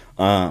thing.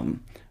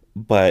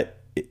 But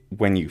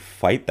when you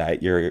fight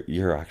that,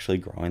 you're actually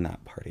growing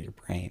that part of your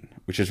brain,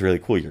 which is really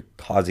cool. You're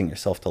causing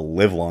yourself to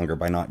live longer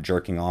by not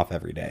jerking off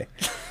every day.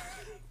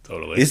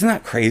 Totally. Isn't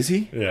that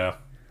crazy? Yeah.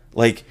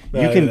 Like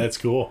that's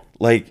cool.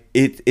 Like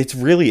it's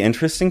really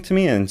interesting to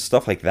me and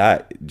stuff like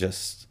that.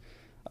 Just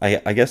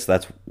I guess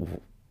that's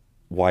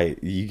why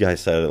you guys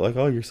said it, like,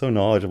 oh, you're so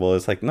knowledgeable.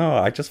 It's like, no,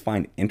 I just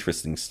find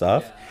interesting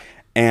stuff,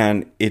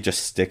 and it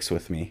just sticks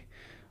with me.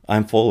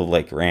 I'm full of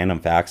like random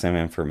facts and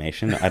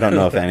information. I don't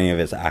know if any of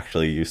it's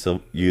actually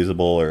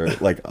usable or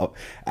like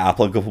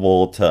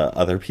applicable to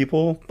other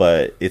people,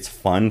 but it's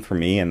fun for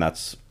me, and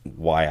that's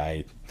why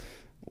I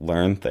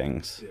learn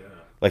things. Yeah.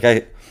 Like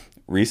I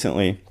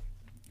recently,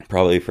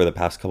 probably for the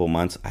past couple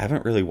months, I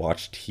haven't really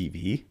watched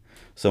TV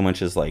so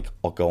much as like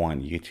I'll go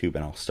on YouTube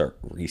and I'll start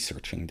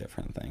researching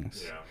different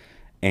things. Yeah.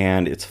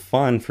 And it's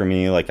fun for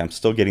me. Like I'm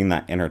still getting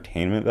that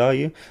entertainment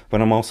value,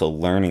 but I'm also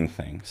learning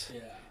things.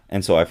 Yeah.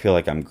 And so I feel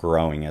like I'm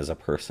growing as a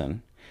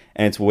person.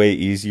 And it's way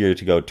easier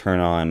to go turn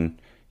on,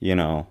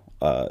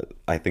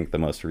 I think the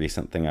most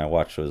recent thing I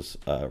watched was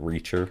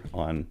Reacher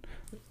on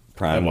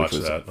Prime, which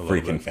was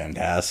freaking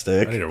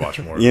fantastic. I need to watch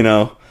more.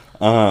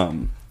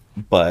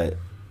 But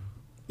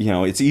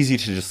it's easy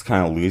to just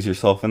kind of lose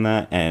yourself in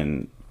that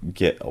and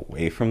get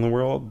away from the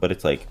world. But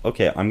it's like,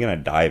 okay, I'm going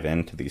to dive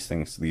into these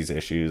things, these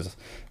issues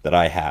that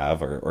I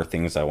have or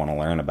things I want to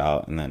learn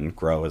about and then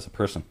grow as a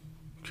person.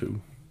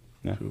 Cool.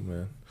 Yeah. Cool,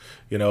 man.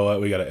 You know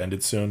what? We got to end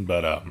it soon,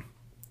 but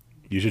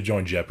you should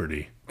join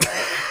Jeopardy.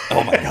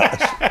 Oh my gosh.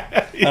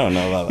 I don't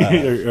know about that.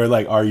 or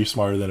like, Are You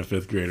Smarter Than a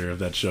Fifth Grader? If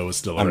that show was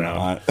still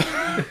around.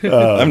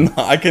 I'm not.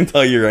 I can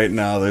tell you right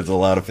now, there's a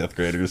lot of fifth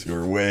graders who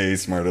are way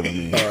smarter than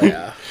me. Oh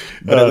yeah.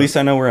 But at least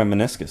I know where a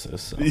meniscus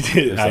is. So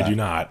I do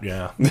not.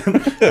 Yeah,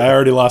 I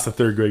already lost a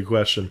third grade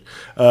question.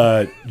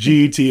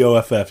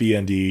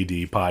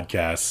 GETOFFENDED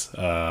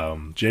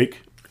podcasts.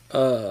 Jake.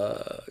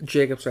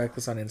 Jacob's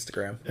Reckless on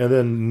Instagram. And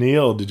then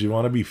Neil, did you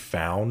want to be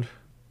found?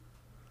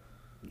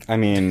 I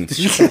mean, Did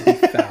you want to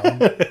be found?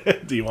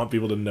 Do you want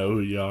people to know who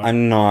you are?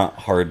 I'm not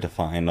hard to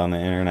find on the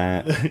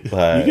internet,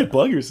 but you can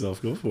plug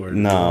yourself. Go for it.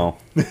 no.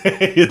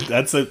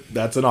 that's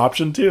an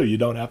option too. You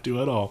don't have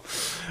to at all.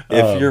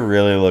 If you're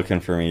really looking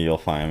for me, you'll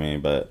find me.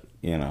 But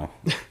I'm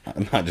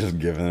not just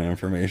giving the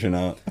information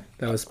out.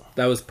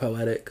 That was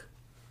poetic.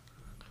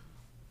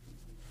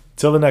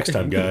 Till the next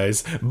time,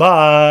 guys.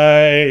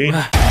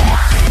 Bye.